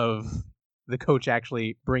 3 of the coach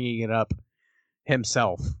actually bringing it up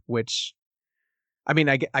himself, which, I mean,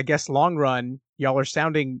 I guess long run, y'all are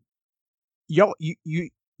sounding, you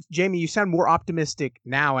Jamie, you sound more optimistic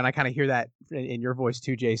now, and I kind of hear that in your voice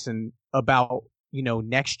too, Jason, about,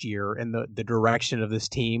 next year and the direction of this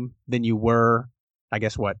team than you were, I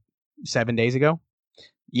guess, 7 days ago?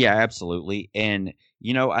 Yeah, absolutely. And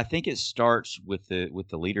I think it starts with the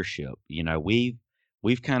leadership.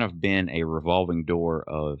 We've kind of been a revolving door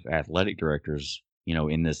of athletic directors,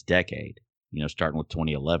 in this decade. Starting with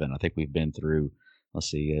 2011, I think we've been through. Let's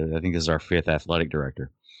see, I think this is our 5th athletic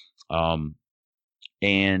director.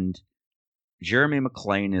 And Jeremy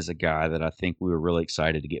McClain is a guy that I think we were really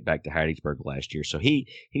excited to get back to Hattiesburg last year. So he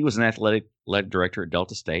was an athletic director at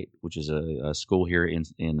Delta State, which is a school here in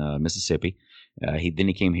Mississippi. He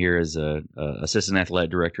came here as a assistant athletic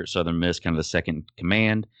director at Southern Miss, kind of the second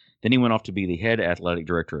command. Then he went off to be the head athletic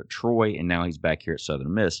director at Troy, and now he's back here at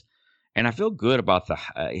Southern Miss. And I feel good about the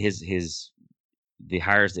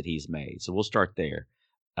hires that he's made. So we'll start there.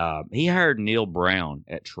 He hired Neil Brown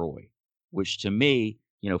at Troy, which to me,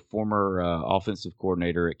 former offensive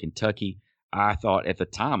coordinator at Kentucky, I thought at the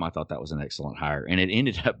time that was an excellent hire. And it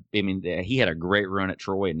ended up, he had a great run at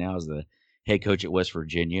Troy and now is the head coach at West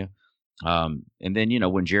Virginia. And then,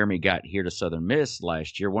 when Jeremy got here to Southern Miss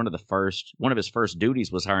last year, one of his first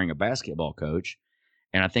duties was hiring a basketball coach.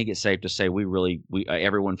 And I think it's safe to say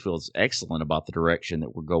everyone feels excellent about the direction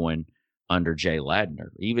that we're going under Jay Ladner.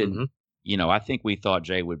 Even, I think we thought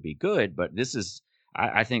Jay would be good, but this is,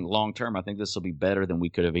 I think long term, I think this will be better than we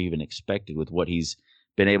could have even expected with what he's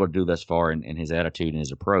been able to do thus far and his attitude and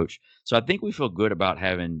his approach. So I think we feel good about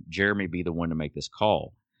having Jeremy be the one to make this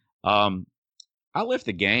call. I left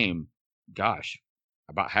the game,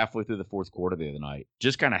 about halfway through the 4th quarter the other night.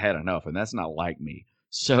 Just kind of had enough, and that's not like me.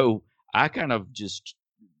 So I kind of just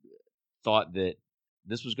thought that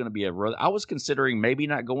this was going to be I was considering maybe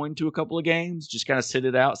not going to a couple of games, just kind of sit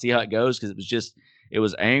it out, see how it goes, because it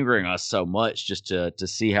was angering us so much just to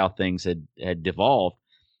see how things had devolved.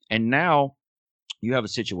 And now you have a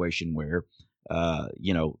situation where,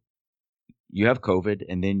 you have COVID,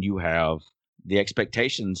 and then you have the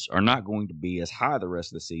expectations are not going to be as high the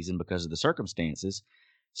rest of the season because of the circumstances.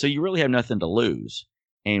 So you really have nothing to lose.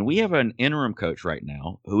 And we have an interim coach right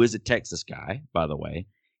now who is a Texas guy, by the way.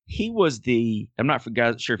 He was I'm not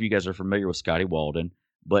sure if you guys are familiar with Scotty Walden,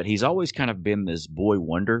 but he's always kind of been this boy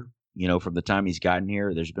wonder, from the time he's gotten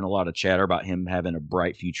here. There's been a lot of chatter about him having a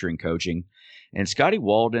bright future in coaching. And Scotty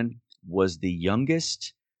Walden was the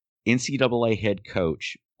youngest NCAA head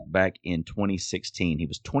coach back in 2016. He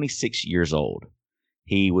was 26 years old.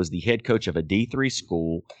 He was the head coach of a D3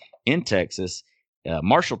 school in Texas,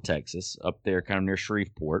 Marshall, Texas, up there kind of near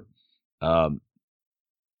Shreveport,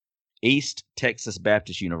 East Texas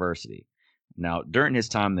Baptist University. Now, during his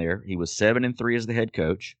time there, he was 7-3 as the head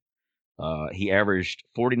coach. He averaged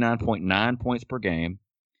 49.9 points per game,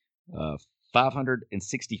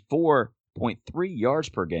 564.3 yards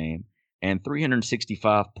per game, and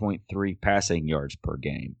 365.3 passing yards per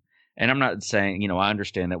game. And I'm not saying, I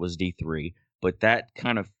understand that was D3, but that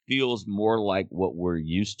kind of feels more like what we're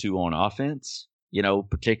used to on offense,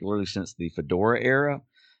 particularly since the Fedora era.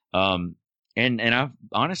 And I've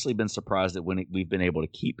honestly been surprised that we've been able to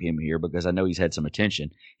keep him here, because I know he's had some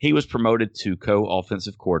attention. He was promoted to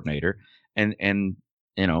co-offensive coordinator, and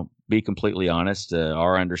be completely honest,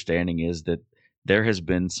 our understanding is that there has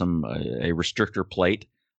been a restrictor plate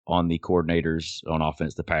on the coordinators on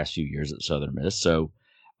offense the past few years at Southern Miss. So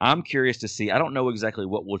I'm curious to see. I don't know exactly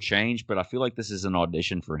what will change, but I feel like this is an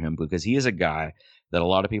audition for him, because he is a guy that a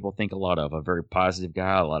lot of people think a lot of, a very positive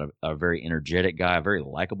guy, a very energetic guy, a very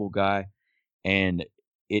likable guy. And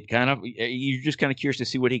you're just kind of curious to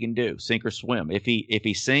see what he can do, sink or swim. If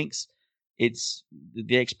he sinks,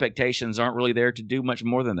 the expectations aren't really there to do much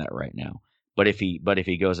more than that right now. But if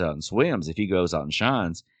he goes out and swims, if he goes out and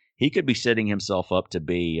shines, he could be setting himself up to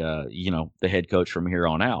be, the head coach from here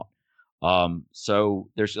on out. So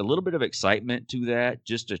there's a little bit of excitement to that,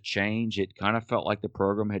 just a change. It kind of felt like the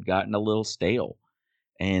program had gotten a little stale,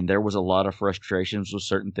 and there was a lot of frustrations with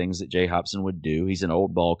certain things that Jay Hobson would do. He's an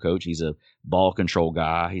old ball coach. He's a ball control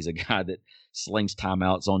guy. He's a guy that slings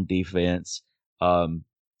timeouts on defense. So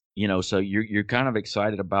you're kind of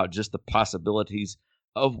excited about just the possibilities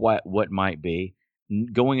of what might be,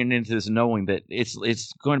 going into this knowing that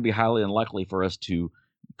it's going to be highly unlikely for us to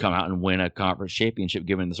come out and win a conference championship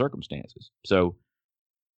given the circumstances. So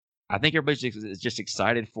I think everybody's just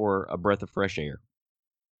excited for a breath of fresh air.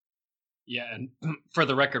 Yeah, and for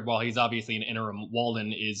the record, while he's obviously an interim,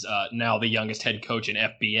 Walden is now the youngest head coach in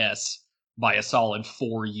FBS by a solid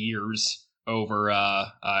 4 years over,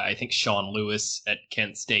 I think Sean Lewis at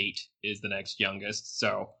Kent State is the next youngest.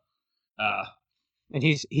 So, and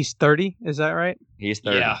he's 30. Is that right? He's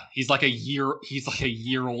 30. Yeah, he's like a year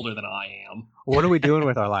older than I am. What are we doing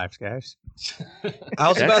with our lives, guys? I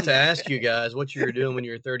was about to ask you guys what you were doing when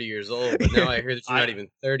you were 30 years old, but now I hear that you're not even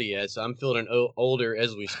 30 yet, so I'm feeling older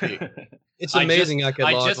as we speak. It's amazing I could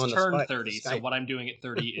log just on the turned Skype. 30, so what I'm doing at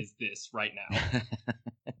 30 is this right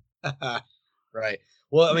now. Right.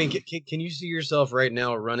 Well, I mean, can you see yourself right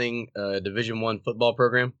now running a Division I football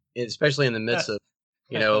program, especially in the midst of,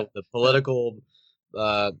 the political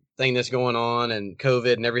thing that's going on and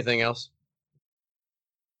COVID and everything else?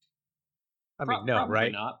 I mean, no, Probably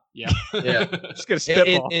right? not. Yeah. Yeah. Just gonna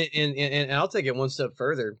spitball. And I'll take it one step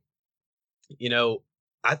further.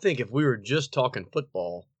 I think if we were just talking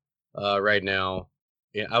football right now,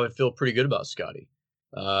 I would feel pretty good about Scotty.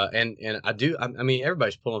 And I do. I mean,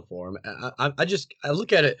 everybody's pulling for him. I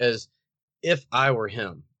look at it as if I were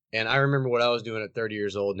him, and I remember what I was doing at 30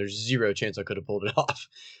 years old, and there's zero chance I could have pulled it off.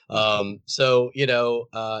 So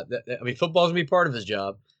I mean, football's gonna be part of his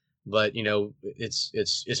job, but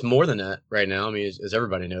it's more than that right now. I mean, as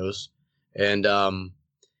everybody knows, and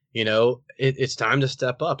it's time to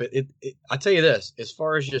step up. I tell you this, as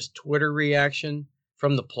far as just Twitter reaction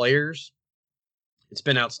from the players, it's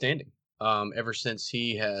been outstanding. Ever since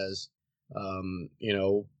he has,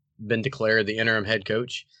 been declared the interim head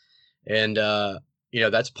coach, and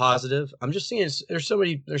that's positive. I'm just seeing there's so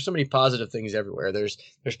many positive things everywhere. There's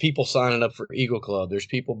people signing up for Eagle Club. There's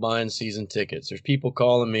people buying season tickets. There's people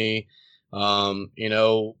calling me,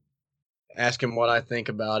 asking what I think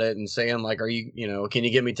about it and saying like, can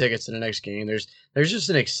you get me tickets to the next game? There's just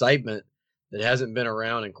an excitement that hasn't been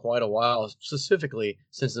around in quite a while, specifically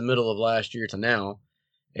since the middle of last year to now.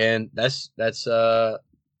 And that's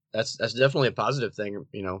definitely a positive thing,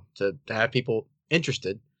 to have people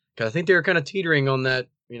interested, because I think they were kind of teetering on that,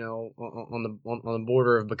 on the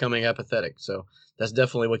border of becoming apathetic. So that's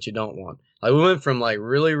definitely what you don't want. Like, we went from like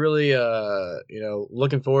really, really,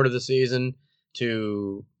 looking forward to the season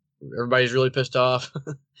to everybody's really pissed off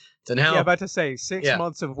to now. Yeah, about to say 6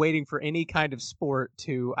 months of waiting for any kind of sport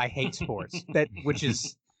to I hate sports. Which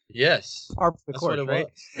is. Yes, par for the that's course, what it right?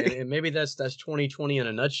 was. And maybe that's 2020 in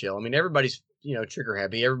a nutshell. I mean, everybody's trigger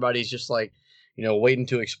happy. Everybody's just like waiting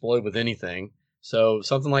to explode with anything. So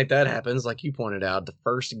something like that happens, like you pointed out, the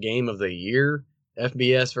first game of the year,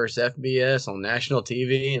 FBS versus FBS on national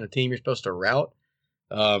TV, and a team you're supposed to rout.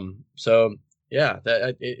 So yeah,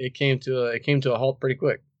 it came to a halt pretty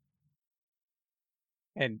quick.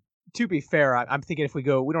 And to be fair, I'm thinking if we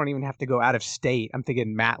don't even have to go out of state. I'm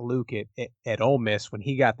thinking Matt Luke at Ole Miss when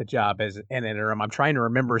he got the job as an interim. I'm trying to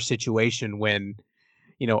remember a situation when,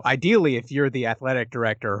 ideally, if you're the athletic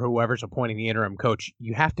director or whoever's appointing the interim coach,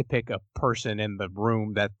 you have to pick a person in the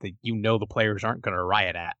room that the players aren't going to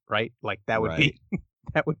riot at, right? Like that would be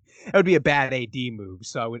that would be a bad AD move.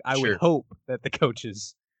 So I would hope that the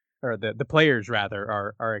coaches or the players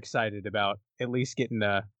rather are excited about at least getting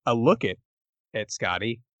a look at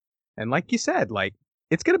Scotty. And like you said, like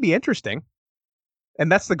it's going to be interesting, and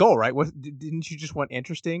that's the goal, right? Didn't you just want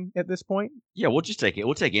interesting at this point? Yeah, we'll just take it.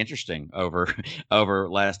 We'll take interesting over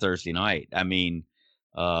last Thursday night. I mean,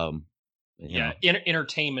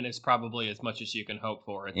 entertainment is probably as much as you can hope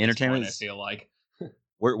for. At this point, I feel like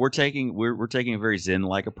we're taking a very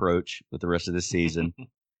Zen-like approach with the rest of the season.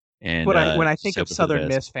 And when I think of Southern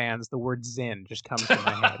Miss fans, the word Zen just comes to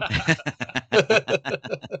my head.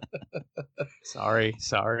 Sorry.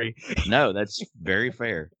 No, that's very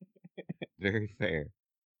fair. Very fair.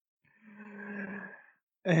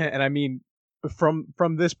 And I mean, from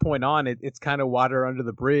this point on, it's kind of water under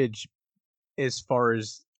the bridge as far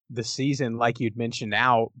as the season, like you'd mentioned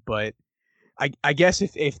out. But I guess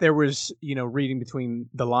if there was, reading between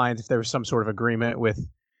the lines, if there was some sort of agreement with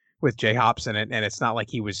Jay Hopson, and it's not like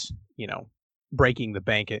he was, breaking the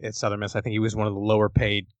bank at Southern Miss. I think he was one of the lower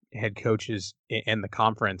paid head coaches in the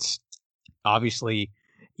conference. Obviously,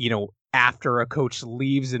 after a coach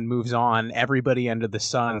leaves and moves on, everybody under the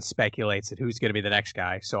sun speculates that who's going to be the next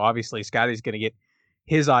guy. So obviously Scotty's going to get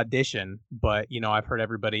his audition, but I've heard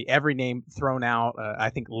every name thrown out. I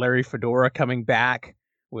think Larry Fedora coming back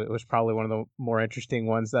was probably one of the more interesting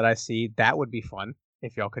ones that I see. That would be fun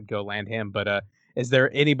if y'all could go land him. But is there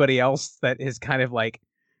anybody else that has kind of like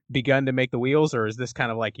begun to make the wheels, or is this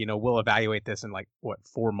kind of like, we'll evaluate this in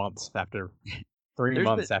 4 months after, 3 There's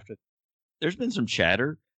months been after? there's been some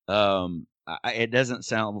chatter. It doesn't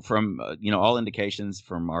sound from all indications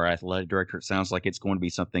from our athletic director. It sounds like it's going to be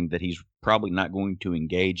something that he's probably not going to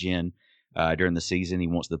engage in during the season. He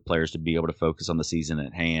wants the players to be able to focus on the season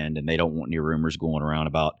at hand, and they don't want any rumors going around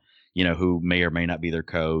about who may or may not be their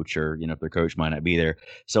coach, or if their coach might not be there.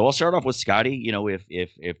 So I'll start off with Scotty.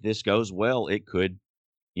 If this goes well, it could,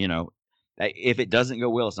 if it doesn't go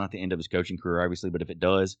well, it's not the end of his coaching career, obviously, but if it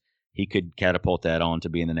does, he could catapult that on to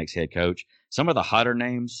being the next head coach. Some of the hotter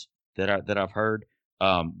names that I've heard,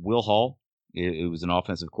 Will Hall, it was an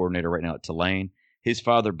offensive coordinator right now at Tulane. His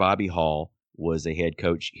father, Bobby Hall, was a head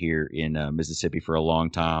coach here in Mississippi for a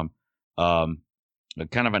long time. Kind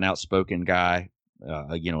of an outspoken guy.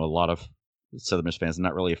 A lot of Southern Miss fans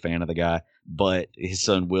not really a fan of the guy, but his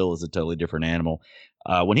son Will is a totally different animal.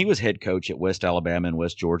 When he was head coach at West Alabama and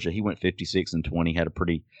West Georgia, he went 56-20, had a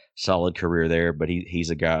pretty solid career there. But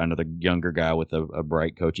he's a guy, another younger guy with a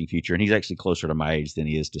bright coaching future, and he's actually closer to my age than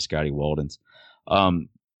he is to Scotty Walden's. The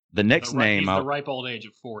next name, he's the ripe old age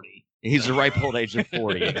of 40. He's the ripe old age of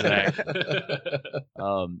 40, exactly.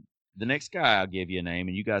 The next guy, I'll give you a name,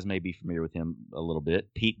 and you guys may be familiar with him a little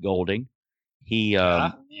bit. Pete Golding. He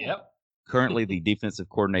yep. currently the defensive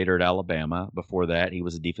coordinator at Alabama. Before that, he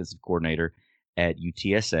was a defensive coordinator at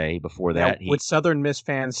UTSA. Before that, would Southern Miss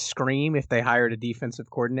fans scream if they hired a defensive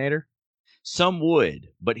coordinator? Some would,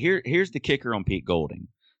 but here's the kicker on Pete Golding.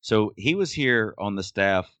 So he was here on the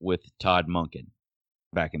staff with Todd Monken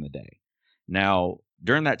back in the day. Now,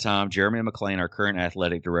 during that time, Jeremy McClain, our current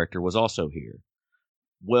athletic director, was also here.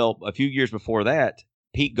 Well, a few years before that,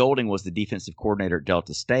 Pete Golding was the defensive coordinator at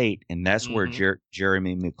Delta State, and that's where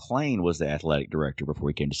Jeremy McClain was the athletic director before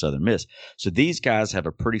he came to Southern Miss. So these guys have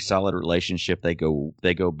a pretty solid relationship. They go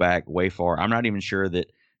back way far. I'm not even sure that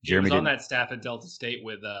Jeremy was on that staff at Delta State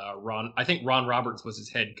with Ron. I think Ron Roberts was his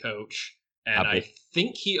head coach, and I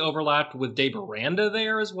think he overlapped with Dave Aranda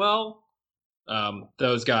there as well.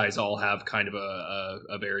 Those guys all have kind of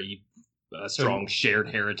a very strong shared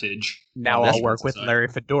heritage. Now I'll work with Larry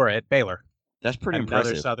Fedora at Baylor. That's pretty Another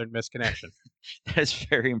impressive. Southern Miss connection. That's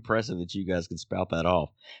very impressive that you guys can spout that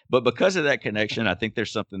off. But because of that connection, I think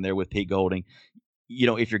there's something there with Pete Golding.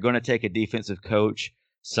 If you're going to take a defensive coach,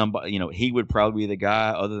 somebody, he would probably be the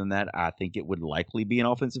guy. Other than that, I think it would likely be an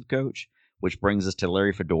offensive coach, which brings us to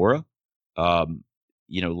Larry Fedora.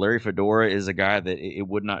 Larry Fedora is a guy that it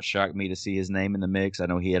would not shock me to see his name in the mix. I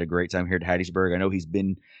know he had a great time here at Hattiesburg. I know he's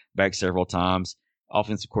been back several times.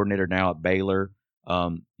 Offensive coordinator now at Baylor.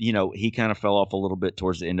 He kind of fell off a little bit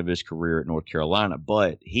towards the end of his career at North Carolina,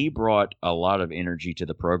 but he brought a lot of energy to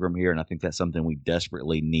the program here, and I think that's something we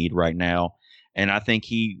desperately need right now. And I think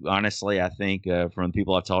from the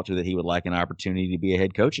people I've talked to, that he would like an opportunity to be a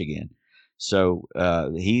head coach again. So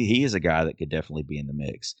he is a guy that could definitely be in the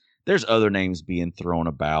mix. There's other names being thrown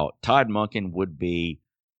about. Todd Monken would be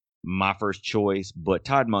my first choice, but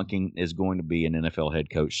Todd Monken is going to be an NFL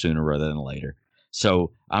head coach sooner rather than later.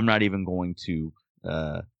 So I'm not even going to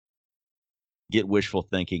get wishful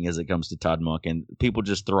thinking as it comes to Todd Monken. People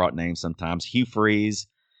just throw out names sometimes. Hugh Freeze,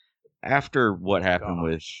 after what happened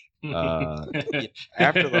with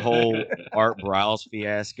after the whole Art Briles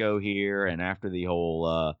fiasco here, and after the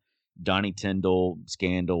whole Donnie Tyndall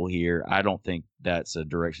scandal here, I don't think that's a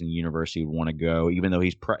direction the university would want to go. Even though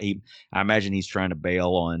I imagine he's trying to bail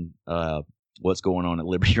on what's going on at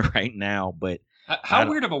Liberty right now, but. How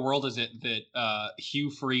weird of a world is it that Hugh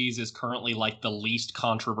Freeze is currently like the least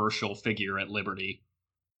controversial figure at Liberty?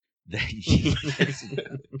 That's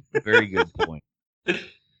a very good point.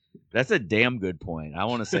 That's a damn good point. I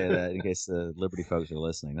want to say that in case the Liberty folks are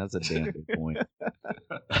listening. That's a damn good point.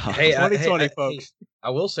 Hey, 2020 folks. I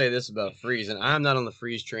will say this about Freeze, and I'm not on the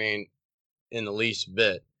Freeze train in the least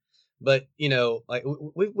bit. But like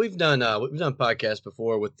we've done podcasts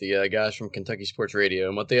before with the guys from Kentucky Sports Radio,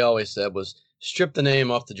 and what they always said was strip the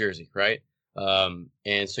name off the jersey, right?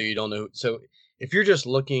 And so you don't know. So if you're just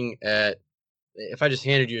looking at, if I just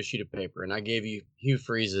handed you a sheet of paper and I gave you Hugh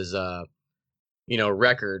Freeze's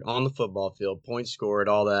record on the football field, points scored,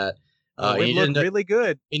 all that, it looked really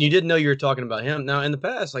good, and you didn't know you were talking about him. Now in the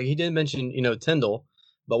past, like he didn't mention Tyndall,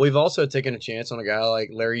 but we've also taken a chance on a guy like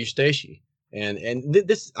Larry Eustace. And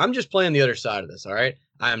this, I'm just playing the other side of this, all right?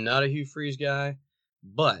 I am not a Hugh Freeze guy,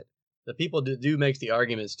 but the people that do make the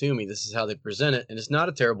arguments to me, this is how they present it, and it's not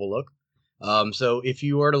a terrible look. So if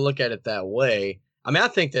you were to look at it that way, I mean, I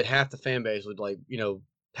think that half the fan base would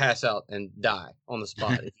pass out and die on the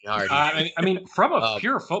spot if you hired him. I mean, from a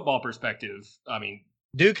pure football perspective, I mean,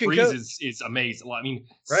 Duke can Freeze coach. is amazing. Well, I mean,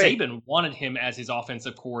 Right. Saban wanted him as his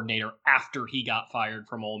offensive coordinator after he got fired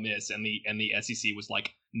from Ole Miss, and the SEC was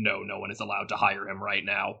like, no one is allowed to hire him right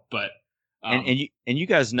now. But And you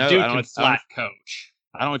guys know, Duke can flat coach.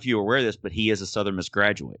 I don't know if you were aware of this, but he is a Southern Miss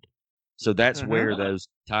graduate. So that's where Uh-huh. those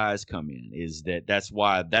ties come in. That's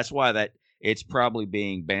why that it's probably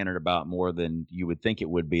being bannered about more than you would think it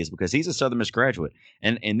would be, is because he's a Southern Miss graduate.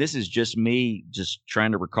 And this is just me just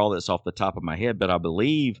trying to recall this off the top of my head, but I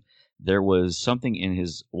believe there was something in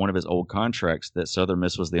one of his old contracts that Southern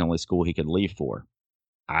Miss was the only school he could leave for.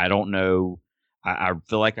 I don't know. I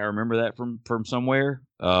feel like I remember that from somewhere.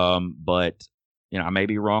 But I may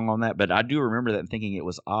be wrong on that, but I do remember that and thinking it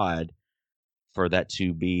was odd for that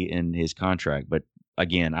to be in his contract. But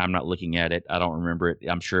again, I'm not looking at it. I don't remember it.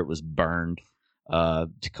 I'm sure it was burned a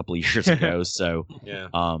couple of years ago. So Yeah.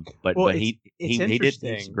 But he did,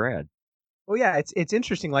 he's a grad. Well, yeah, it's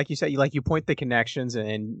interesting. Like you said, you point the connections,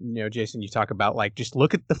 and Jason, you talk about like just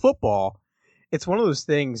look at the football. It's one of those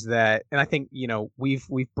things that, and I think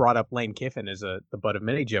we've brought up Lane Kiffin as the butt of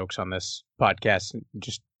many jokes on this podcast, and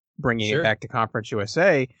just bringing it back to Conference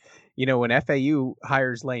USA. When FAU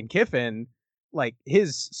hires Lane Kiffin, like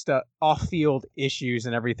his off-field issues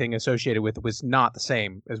and everything associated with it was not the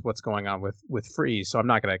same as what's going on with Freeze. So I'm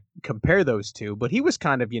not going to compare those two, but he was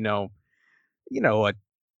kind of a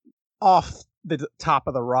off the top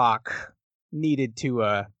of the rock, needed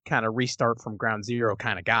to kind of restart from ground zero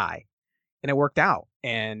kind of guy. And it worked out.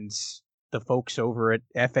 And the folks over at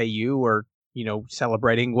FAU are,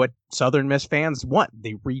 celebrating what Southern Miss fans want,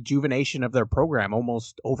 the rejuvenation of their program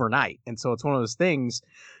almost overnight. And so it's one of those things,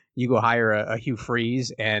 you go hire a Hugh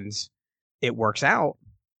Freeze and it works out,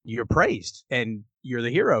 you're praised and you're the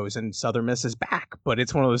heroes and Southern Miss is back. But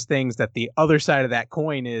it's one of those things that the other side of that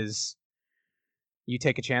coin is, you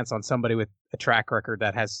take a chance on somebody with a track record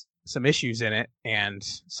that has some issues in it and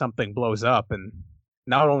something blows up, and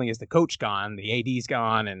not only is the coach gone, the AD's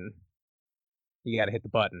gone, and you got to hit the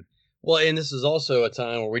button. Well, and this is also a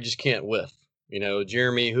time where we just can't whiff.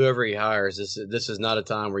 Jeremy, whoever he hires, this is not a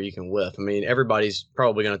time where you can whiff. I mean, everybody's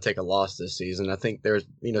probably going to take a loss this season. I think there's,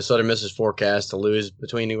 Southern Miss is forecast to lose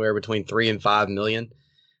anywhere between 3 and 5 million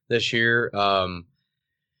this year.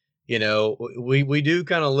 We do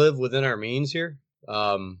kind of live within our means here.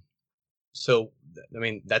 So, I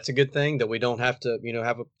mean, that's a good thing that we don't have to,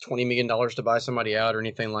 have a $20 million to buy somebody out or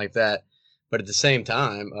anything like that. But at the same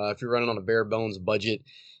time, if you're running on a bare bones budget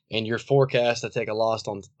and you're forecast to take a loss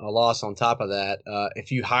on top of that,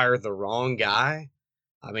 if you hire the wrong guy,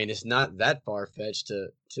 I mean, it's not that far fetched to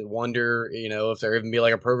wonder, if there even be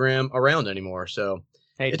like a program around anymore. So,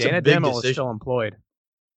 hey, it's Dana Dimmel is still employed.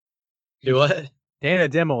 Do what? Dana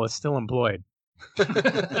Dimmel is still employed.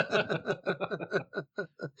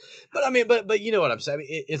 But I mean, but you know what I'm saying. I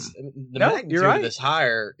mean, it's the magnitude of this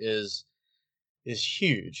hire is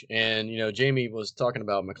huge. And Jamie was talking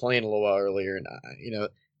about McLean a little while earlier, and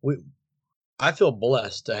I feel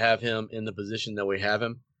blessed to have him in the position that we have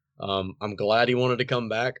him. I'm glad he wanted to come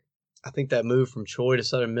back. I think that move from Troy to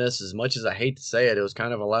Southern Miss, as much as I hate to say it, it was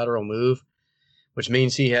kind of a lateral move, which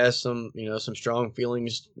means he has some strong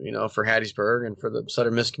feelings, for Hattiesburg and for the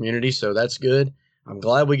Southern Miss community. So that's good. I'm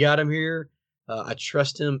glad we got him here. I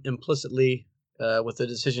trust him implicitly with the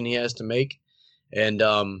decision he has to make. And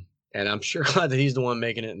I'm sure glad that he's the one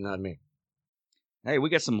making it and not me. Hey, we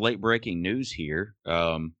got some late breaking news here.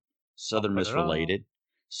 Southern Miss related.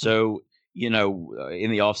 So, in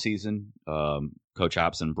the offseason, Coach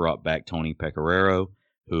Hobson brought back Tony Pecoraro,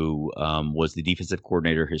 who was the defensive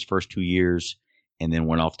coordinator his first 2 years, and then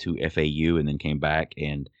went off to FAU and then came back.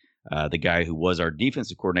 And the guy who was our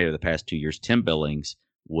defensive coordinator the past 2 years, Tim Billings,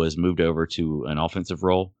 was moved over to an offensive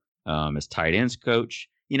role as tight ends coach.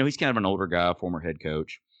 He's kind of an older guy, former head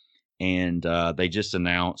coach. And they just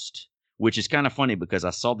announced, which is kind of funny because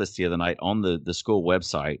I saw this the other night on the school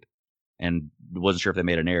website and wasn't sure if they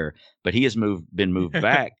made an error, but he has been moved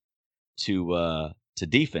back to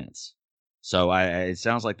defense. So it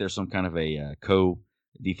sounds like there's some kind of a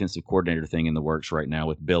co-defensive coordinator thing in the works right now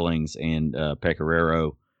with Billings and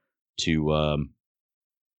Pecoraro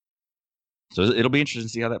so it'll be interesting to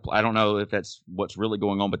see how that I don't know if that's what's really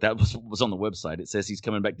going on, but that was on the website. It says he's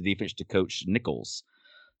coming back to defense to coach Nichols.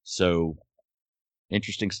 So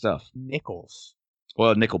interesting stuff. Nichols.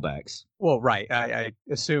 Well, Nickelbacks. Well, right. I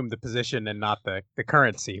assume the position and not the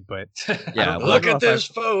currency, but yeah. Look at this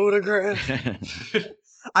photograph.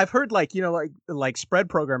 I've heard like spread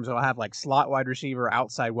programs will have like slot wide receiver,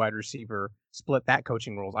 outside wide receiver, split that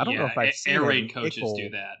coaching roles. I don't know if I've seen air raid coaches do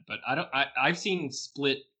that, but I've seen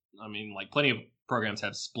split. I mean, like plenty of programs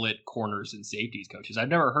have split corners and safeties coaches. I've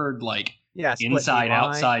never heard like Yeah, split inside D-line.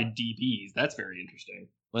 outside DBs. That's very interesting.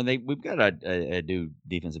 Well, we've got a new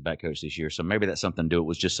defensive back coach this year, so maybe that's something to do. It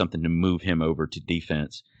was just something to move him over to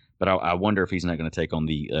defense. But I wonder if he's not going to take on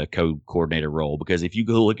the code coordinator role, because if you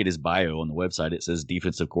go look at his bio on the website, it says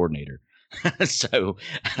defensive coordinator. So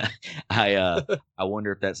I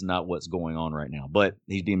wonder if that's not what's going on right now. But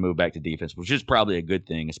he's being moved back to defense, which is probably a good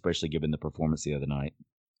thing, especially given the performance the other night.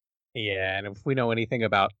 Yeah, and if we know anything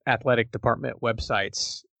about athletic department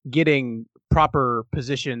websites, getting proper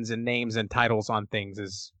positions and names and titles on things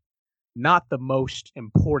is not the most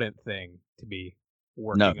important thing to be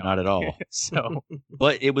working on. No, not at all. So,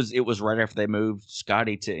 but it was right after they moved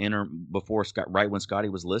Scotty to enter before right when Scotty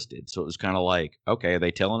was listed. So it was kind of like, okay, are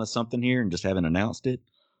they telling us something here and just haven't announced it?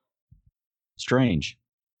 Strange.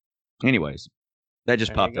 Anyways, that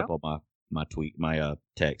just popped up on my tweet, my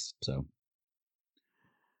text. So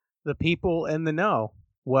the people in the know.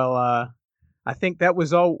 Well, I think that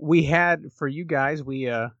was all we had for you guys. We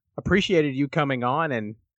appreciated you coming on,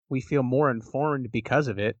 and we feel more informed because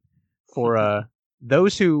of it. For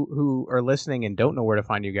those who are listening and don't know where to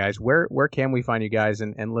find you guys, where can we find you guys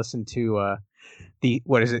and listen to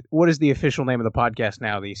what is the official name of the podcast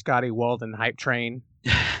now? The Scotty Walden Hype Train.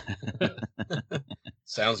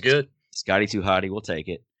 Sounds good. Scotty Too Hottie, we'll take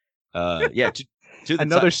it. Yeah, to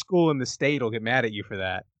another school in the state will get mad at you for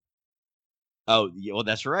that. Oh, yeah, well,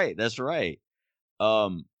 that's right. That's right.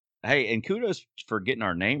 Hey, and kudos for getting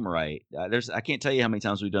our name right. I can't tell you how many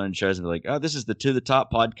times we've done shows and be like, oh, this is the To the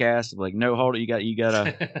Top podcast. I'm like, no, hold it. You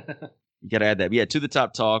gotta add that. But yeah, To the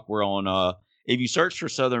Top Talk. We're on. If you search for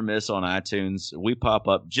Southern Miss on iTunes, we pop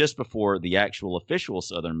up just before the actual official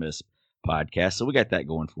Southern Miss podcast. So we got that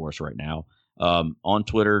going for us right now. On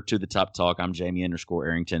Twitter, To the Top Talk. I'm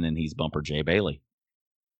Jamie_Arrington, and he's Bumper J Bailey.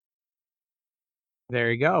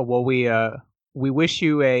 There you go. Well, we wish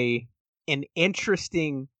you an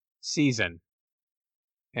interesting season,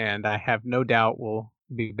 and I have no doubt we'll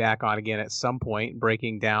be back on again at some point,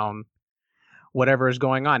 breaking down whatever is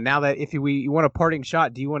going on. Now that you want a parting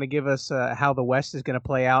shot, do you want to give us how the West is going to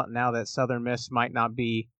play out now that Southern Miss might not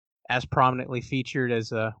be as prominently featured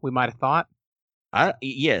as we might have thought?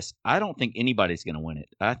 Yes, I don't think anybody's going to win it.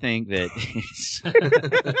 I think that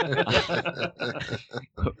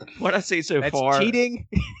what I see so far, cheating.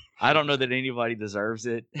 I don't know that anybody deserves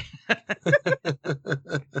it.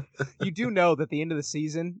 You do know that the end of the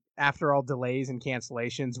season, after all delays and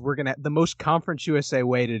cancellations, the most Conference USA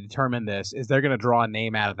way to determine this is they're going to draw a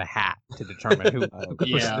name out of the hat to determine who.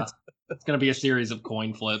 Yeah, it's going to be a series of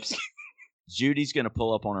coin flips. Judy's going to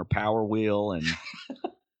pull up on her power wheel, and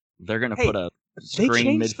they're going to put a they screen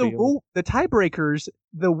changed midfield. the tiebreakers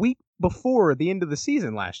the week before the end of the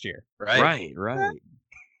season last year. Right.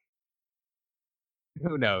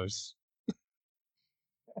 Who knows?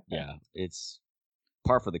 Yeah, it's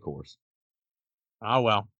par for the course. Oh,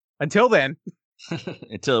 well. Until then.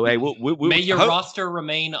 Until may your roster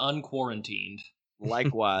remain unquarantined.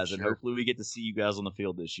 Likewise, Sure. and hopefully we get to see you guys on the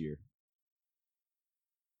field this year.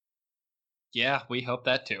 Yeah, we hope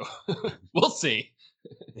that too. We'll see.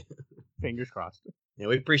 Fingers crossed. Yeah,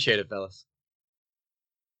 we appreciate it, fellas.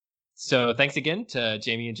 So thanks again to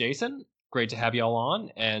Jamie and Jason. Great to have you all on,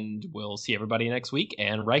 and we'll see everybody next week.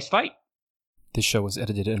 And Rice Fight. This show was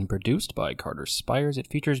edited and produced by Carter Spires. It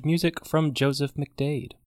features music from Joseph McDade.